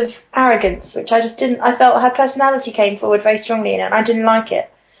sense of arrogance, which I just didn't. I felt her personality came forward very strongly in it, and I didn't like it.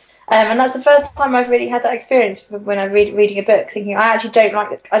 And that's the first time I've really had that experience when I'm reading a book, thinking I actually don't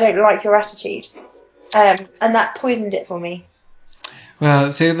like your attitude. And that poisoned it for me.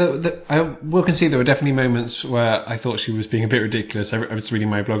 Well, so I will concede there were definitely moments where I thought she was being a bit ridiculous. I was reading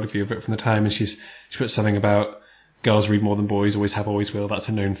my biography of it from the time, and she put something about girls read more than boys, always have, always will. That's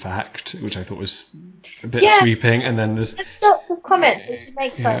a known fact, which I thought was a bit sweeping. And then there's lots of comments that she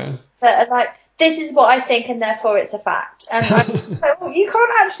makes that are like, this is what I think, and therefore it's a fact. And I'm like, well, you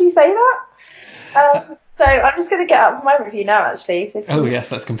can't actually say that. So I'm just going to get up my review now, actually.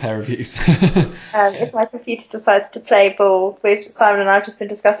 Yes, let's compare reviews. If my computer decides to play ball with Simon and I've just been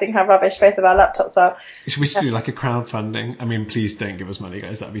discussing how rubbish both of our laptops are. We should do like a crowdfunding. I mean, please don't give us money,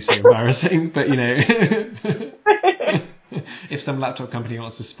 guys. That'd be so embarrassing. But, if some laptop company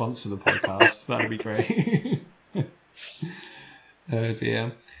wants to sponsor the podcast, that would be great. Oh,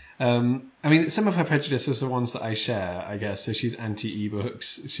 dear. I mean, some of her prejudices are ones that I share, I guess. So she's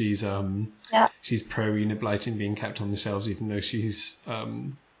anti-ebooks. She's pro-unit blighting being kept on the shelves, even though she's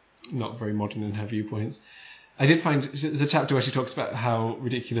not very modern in her viewpoints. I did find there's a chapter where she talks about how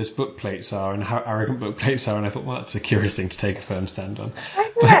ridiculous book plates are and how arrogant book plates are, and I thought, well, that's a curious thing to take a firm stand on.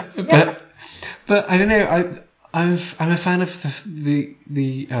 But I don't know. I'm a fan of the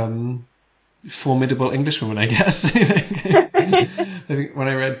formidable Englishwoman, I guess. I think when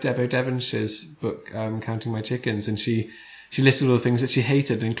I read Debo Devonshire's book, Counting My Chickens, and she listed all the things that she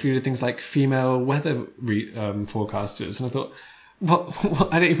hated, and included things like female weather forecasters, and I thought,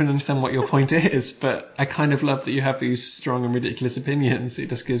 I don't even understand what your point is, but I kind of love that you have these strong and ridiculous opinions. It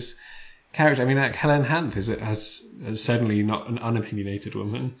just gives character. I mean, like Helen Hanth is certainly not an unopinionated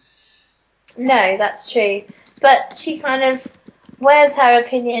woman. No, that's true. But she kind of wears her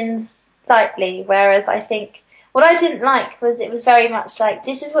opinions lightly, whereas I think what I didn't like was it was very much like,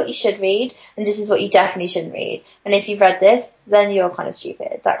 this is what you should read, and this is what you definitely shouldn't read. And if you've read this, then you're kind of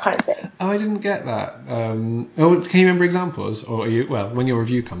stupid, that kind of thing. Oh, I didn't get that. Can you remember examples? Or when your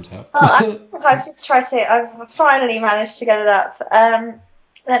review comes out? I've finally managed to get it up.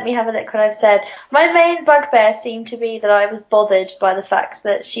 Let me have a look what I've said. My main bugbear seemed to be that I was bothered by the fact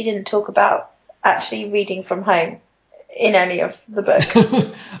that she didn't talk about actually reading from home in any of the book.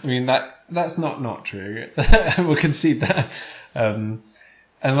 I mean, that's not true. I will concede that. And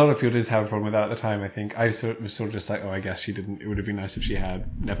a lot of people did have a problem with that at the time, I think. I was sort of just like, I guess she didn't. It would have been nice if she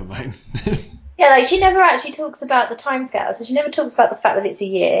had. Never mind. Yeah, like she never actually talks about the timescale. So she never talks about the fact that it's a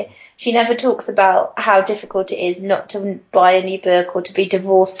year. She never talks about how difficult it is not to buy a new book or to be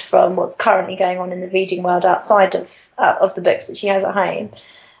divorced from what's currently going on in the reading world outside of the books that she has at home.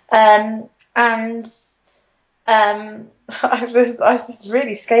 I was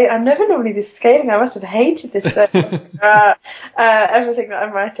really scathing. I'm never normally this scathing. I must have hated this book. Everything that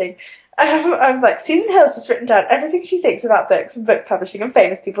I'm writing. I was like, Susan Hill's just written down everything she thinks about books and book publishing and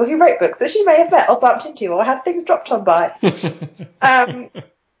famous people who wrote books that she may have met or bumped into or had things dropped on by.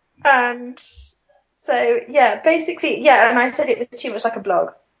 And so, basically, and I said it was too much like a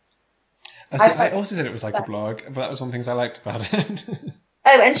blog. I also said it was like a blog, but that was one of the things I liked about it.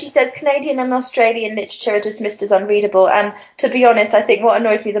 Oh, and she says Canadian and Australian literature are dismissed as unreadable. And to be honest, I think what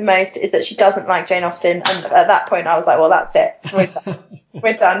annoyed me the most is that she doesn't like Jane Austen. And at that point, I was like, well, that's it.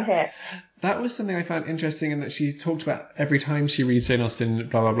 We're done here. That was something I found interesting in that she talked about every time she reads Jane Austen,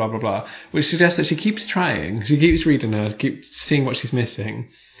 blah, blah, blah, blah, blah, which suggests that she keeps trying. She keeps reading her, keeps seeing what she's missing.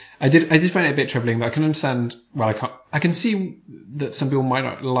 I did find it a bit troubling, but I can understand, I can see that some people might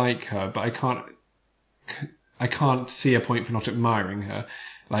not like her, but I can't see a point for not admiring her,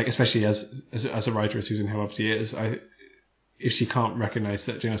 like especially as a writer as Susan Hill obviously is. If she can't recognise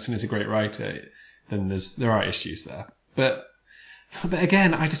that Jane Austen is a great writer, then there are issues there. But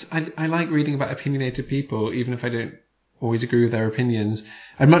again, I like reading about opinionated people, even if I don't always agree with their opinions.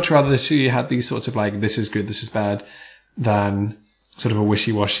 I'd much rather she had these sorts of like, this is good, this is bad, than sort of a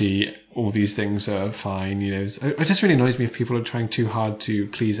wishy-washy, all these things are fine. It just really annoys me if people are trying too hard to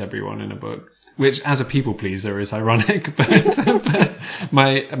please everyone in a book. Which, as a people pleaser, is ironic, but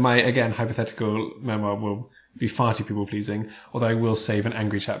my again hypothetical memoir will be far too people pleasing. Although I will save an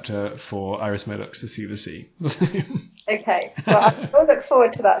angry chapter for Iris Murdoch's *To See the Sea*. Okay, well, I'll look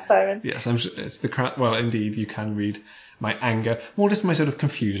forward to that, Simon. Yes, I'm sure it's well, indeed, you can read my anger, more just my sort of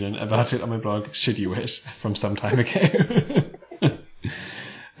confusion about it on my blog, should you wish, from some time ago.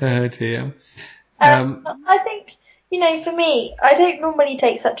 Oh dear. I think, for me, I don't normally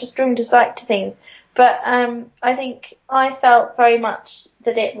take such a strong dislike to things, but I think I felt very much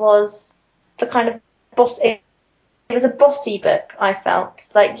that it was the kind of boss. It was a bossy book, I felt.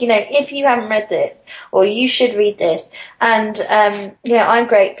 Like, if you haven't read this, or you should read this, and, I'm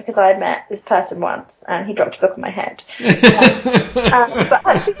great because I met this person once, and he dropped a book on my head. That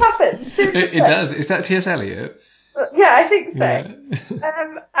actually happens. It does. Is that T.S. Eliot? Yeah, I think so. Yeah.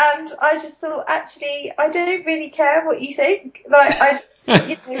 And I just thought, actually, I don't really care what you think. Like, I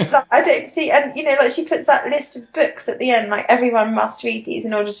don't see, and like she puts that list of books at the end, like everyone must read these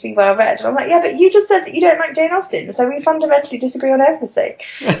in order to be well read. And I'm like, yeah, but you just said that you don't like Jane Austen, so we fundamentally disagree on everything.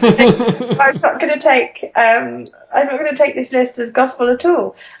 I'm not going to take this list as gospel at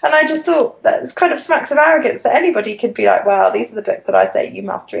all. And I just thought that it's kind of smacks of arrogance that anybody could be like, well, these are the books that I say you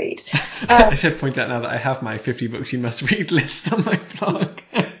must read. I should point out now that I have my 50 books you must read list on my blog.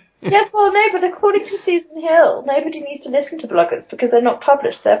 Yes, well, no, but according to Susan Hill, nobody needs to listen to bloggers because they're not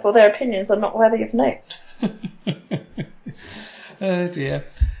published, therefore their opinions are not worthy of note. Oh dear.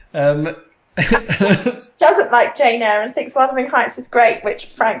 She doesn't like Jane Eyre and thinks Wuthering Heights is great, which,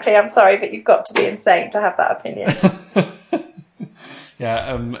 frankly, I'm sorry, but you've got to be insane to have that opinion.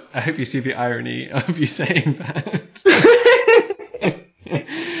 Yeah, I hope you see the irony of you saying that.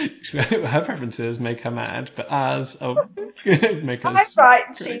 Her preferences make her mad, but ours make us... I'm right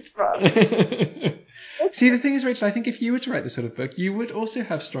and she's wrong. See, the thing is, Rachel, I think if you were to write this sort of book, you would also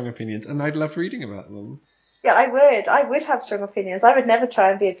have strong opinions, and I'd love reading about them. Yeah, I would. I would have strong opinions. I would never try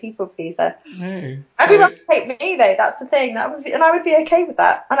and be a people pleaser. No. Everyone would hate me, though. That's the thing. And I would be okay with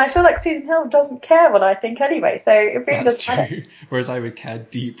that. And I feel like Susan Hill doesn't care what I think anyway, so it really doesn't matter. Whereas I would care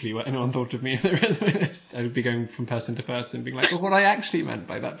deeply what anyone thought of me if they read my list. I would be going from person to person, being like, well, what I actually meant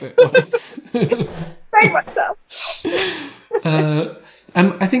by that book was... Say myself.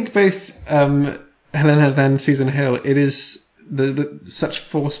 I think both Helena and Susan Hill, it is such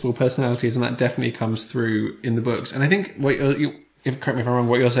forceful personalities, and that definitely comes through in the books. And I think correct me if I'm wrong,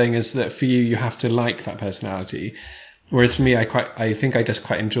 what you're saying is that for you have to like that personality, whereas for me, I think I just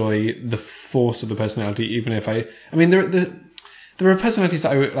quite enjoy the force of the personality, even if there are personalities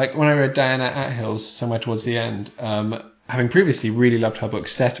that I like. When I read Diana Athill's somewhere towards the end, having previously really loved her book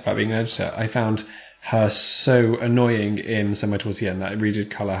Set about being an editor, I found her so annoying in somewhere towards the end that I really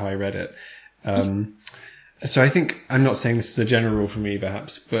did colour how I read it. So I think, I'm not saying this is a general rule for me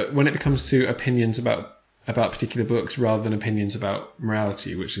perhaps, but when it comes to opinions about particular books rather than opinions about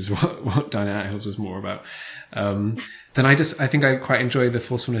morality, which is what Diana Athill's was more about, then I think I quite enjoy the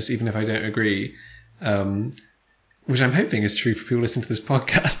forcefulness even if I don't agree, which I'm hoping is true for people listening to this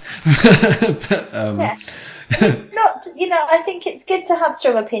podcast. I think it's good to have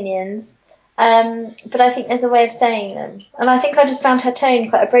strong opinions. But I think there's a way of saying them. And I think I just found her tone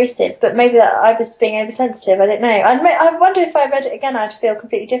quite abrasive, but maybe that I was being oversensitive. I don't know. I wonder if I read it again, I'd feel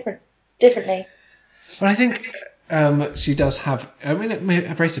completely differently. Well, I think she does have... I mean,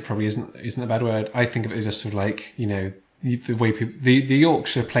 abrasive probably isn't a bad word. I think of it as just sort of like, the way people... The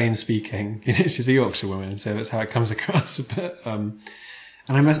Yorkshire plain speaking. She's a Yorkshire woman, so that's how it comes across. But... and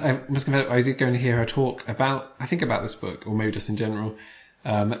I must confess, I did go and hear her talk about this book, or maybe just in general,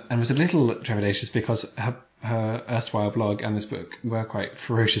 and was a little trepidatious because her erstwhile blog and this book were quite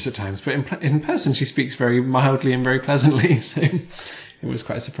ferocious at times. But in person, she speaks very mildly and very pleasantly, so it was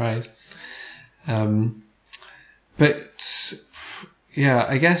quite a surprise. But yeah,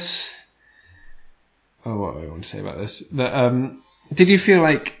 I guess. Oh, what do I want to say about this? That did you feel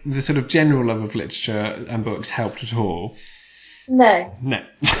like the sort of general love of literature and books helped at all? No. No.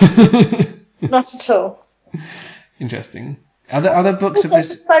 Not at all. Interesting. Are there books of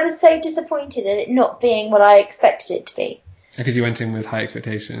this? I was so disappointed at it not being what I expected it to be. Because you went in with high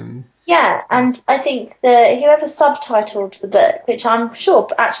expectations. Yeah, and I think that whoever subtitled the book, which I'm sure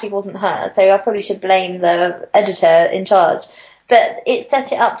actually wasn't her, so I probably should blame the editor in charge, but it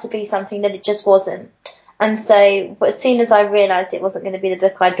set it up to be something that it just wasn't. And so as soon as I realised it wasn't going to be the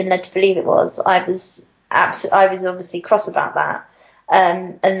book I'd been led to believe it was, I was obviously cross about that.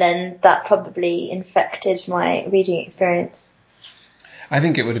 And then that probably infected my reading experience. I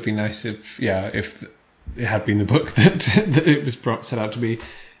think it would have been nice if it had been the book that it was set out to be.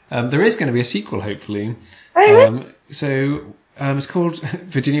 There is going to be a sequel, hopefully. Oh, really? So it's called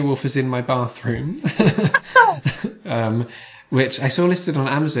Virginia Woolf is in My Bathroom, which I saw listed on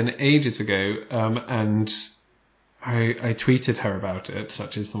Amazon ages ago, and I tweeted her about it,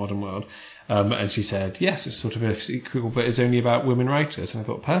 such is the modern world, and she said, yes, it's sort of a sequel, but it's only about women writers, and I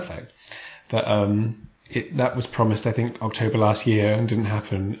thought, perfect. But that was promised, I think, October last year and didn't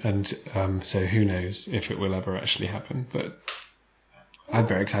happen, and so who knows if it will ever actually happen. But I'm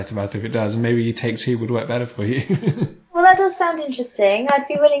very excited about it if it does, and maybe Take Two would work better for you. Well, that does sound interesting. I'd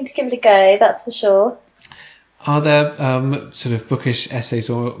be willing to give it a go, that's for sure. Are there sort of bookish essays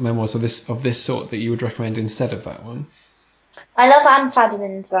or memoirs of this sort that you would recommend instead of that one? I love Anne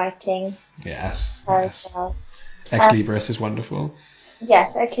Fadiman's writing. Yes. Well. Ex Libris is wonderful.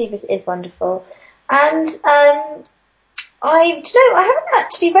 Yes, Ex Libris is wonderful. And I haven't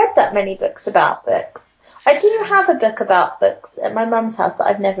actually read that many books about books. I do have a book about books at my mum's house that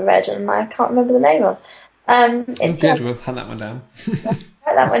I've never read, and I can't remember the name of. It's good. We'll hunt that one down.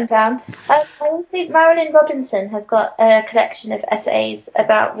 Write that one down. I also, Marilyn Robinson has got a collection of essays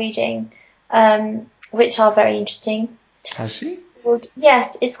about reading, which are very interesting. Has she?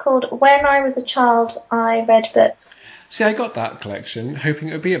 Yes, it's called When I Was a Child, I Read Books. See, I got that collection hoping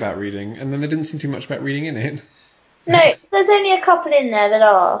it would be about reading, and then there didn't seem too much about reading in it. No, there's only a couple in there that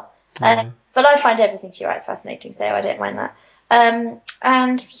are. But I find everything she writes fascinating, so I don't mind that. And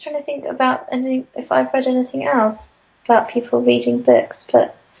I'm just trying to think about if I've read anything else about people reading books,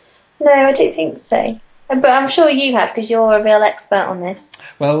 but no, I don't think so. But I'm sure you have, because you're a real expert on this.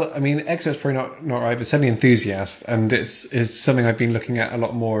 Well, I mean, expert's probably not right, but certainly enthusiast, and it's something I've been looking at a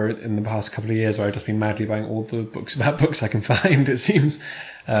lot more in the past couple of years, where I've just been madly buying all the books about books I can find, it seems.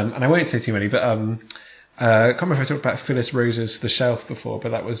 And I won't say too many, but I can't remember if I talked about Phyllis Rose's The Shelf before,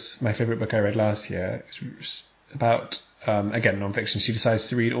 but that was my favourite book I read last year. It's about, again, non-fiction. She decides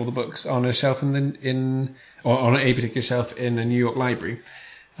to read all the books on a shelf or on a particular shelf in a New York library.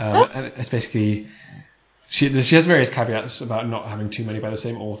 And it's basically... She has various caveats about not having too many by the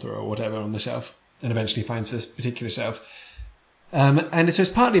same author or whatever on the shelf, and eventually finds this particular shelf. And so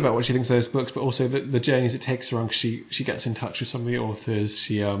it's partly about what she thinks of those books, but also the journeys it takes her on, because she gets in touch with some of the authors.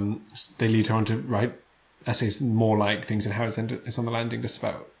 They lead her on to write essays more like Things in Howard's End is on the Landing, just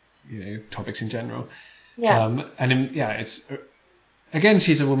about topics in general. Yeah. It's again,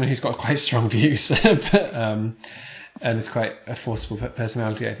 she's a woman who's got quite strong views, but, and it's quite a forceful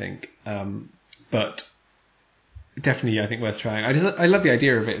personality, I think. But definitely, I think worth trying. I love the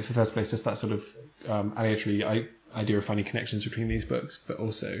idea of it in the first place, just that sort of aleatory idea of finding connections between these books, but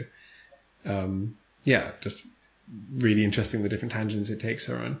also, just really interesting the different tangents it takes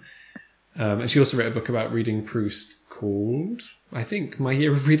her on. And she also wrote a book about reading Proust called, I think, My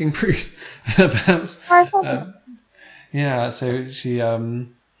Year of Reading Proust, perhaps. So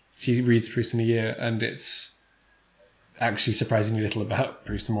she reads Proust in a year, and it's actually surprisingly little about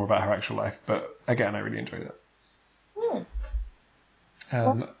Proust and more about her actual life. But again, I really enjoyed it.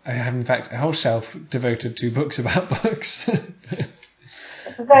 I have, in fact, a whole shelf devoted to books about books.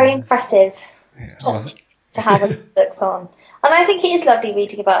 It's very impressive to have books on. And I think it is lovely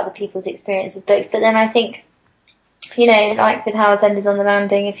reading about other people's experience with books, but then I think, like with Howard's End is on the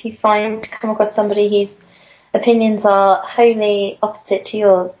Landing, if you come across somebody whose opinions are wholly opposite to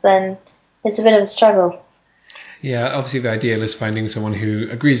yours, then it's a bit of a struggle. Yeah, obviously the ideal is finding someone who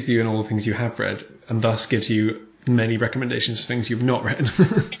agrees with you on all the things you have read, and thus gives you many recommendations for things you've not read.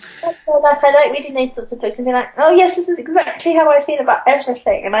 I like reading those sorts of books and be like, oh yes, this is exactly how I feel about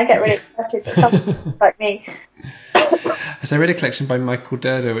everything, and I get really excited that someone like me. So I read a collection by Michael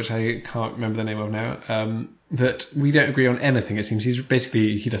Durdo, which I can't remember the name of now, that we don't agree on anything, it seems.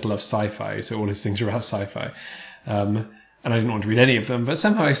 He just loves sci-fi, so all his things are about sci-fi. And I didn't want to read any of them, but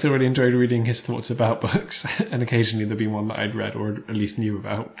somehow I still really enjoyed reading his thoughts about books, and occasionally there'd be one that I'd read or at least knew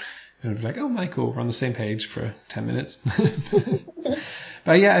about. And I'd be like, oh, Michael, we're on the same page for 10 minutes.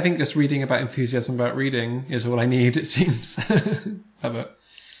 But yeah, I think just reading about enthusiasm about reading is all I need, it seems. Love it.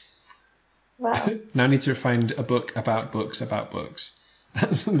 Wow. Now I need to find a book about books about books.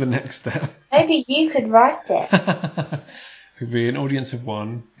 That's the next step. Maybe you could write it. There'd be an audience of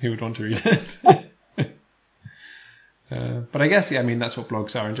one who would want to read it. But I guess, that's what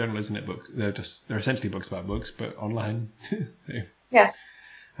blogs are in general, isn't it? They're essentially books about books, but online. Yeah.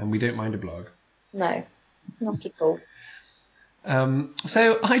 And we don't mind a blog. No, not at all.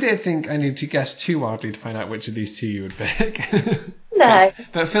 So I don't think I need to guess too wildly to find out which of these two you would pick. No.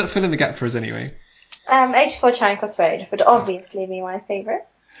 But fill in the gap for us anyway. 84 Charing Cross Road would obviously be my favourite.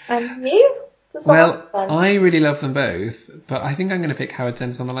 And you? Well, I really love them both, but I think I'm going to pick Howard's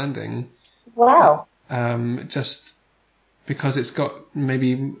End is on the Landing. Wow. Just because it's got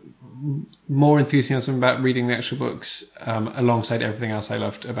maybe more enthusiasm about reading the actual books, alongside everything else I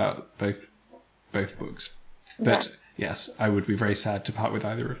loved about both books. But yes, I would be very sad to part with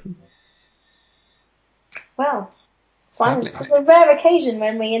either of them. Well, Simon, this is a rare occasion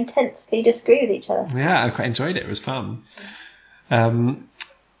when we intensely disagree with each other. Yeah, I quite enjoyed it. It was fun. And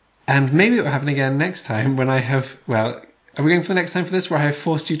maybe it will happen again next time when I have, Are we going for the next time for this, where I have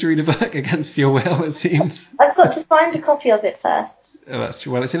forced you to read a book against your will, it seems? I've got to find a copy of it first. Oh, that's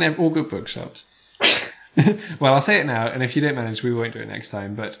true. Well, it's in all good bookshops. Well, I'll say it now, and if you don't manage, we won't do it next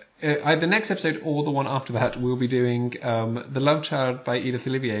time. But the next episode or the one after that, we'll be doing The Love Child by Edith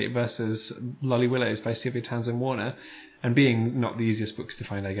Olivier versus Lolly Willows by Sylvia Townsend Warner. And being not the easiest books to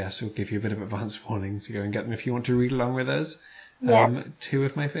find, I guess, we'll give you a bit of advance warning to go and get them if you want to read along with us. Yes. 2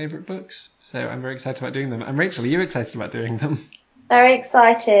 of my favourite books. So I'm very excited about doing them. And Rachel, are you excited about doing them? Very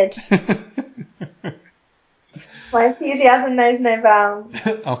excited. My enthusiasm knows no bounds.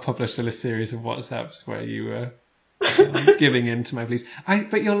 I'll publish a series of WhatsApps where you were giving in to my pleas.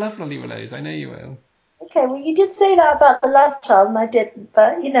 But you'll love Lolly Willows. I know you will. Okay, well, you did say that about The Love Child, and I didn't.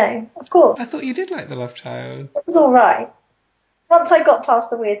 But, you know, of course. I thought you did like The Love Child. It was all right. Once I got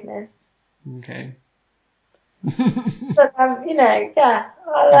past the weirdness. Okay. But, you know, yeah.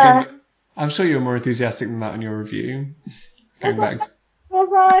 I'm sure you were more enthusiastic than that in your review.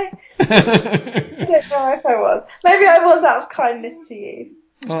 Was I? I don't know if I was. Maybe I was out of kindness to you.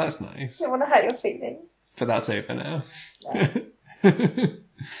 Oh, that's nice. I don't want to hurt your feelings. But that's over now. Yeah.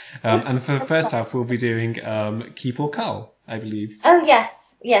 And for the first half, we'll be doing Keep or Cull, I believe. Oh,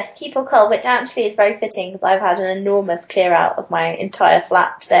 yes. Yes, Keep or Cull, which actually is very fitting because I've had an enormous clear out of my entire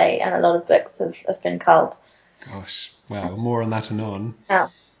flat today and a lot of books have been culled. Gosh, well, more on that anon.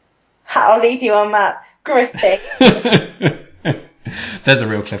 Now, I'll leave you on that. Gripping. There's a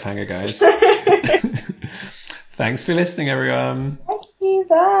real cliffhanger, guys. Thanks for listening, everyone. Thank you.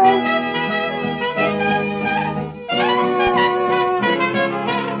 Bye.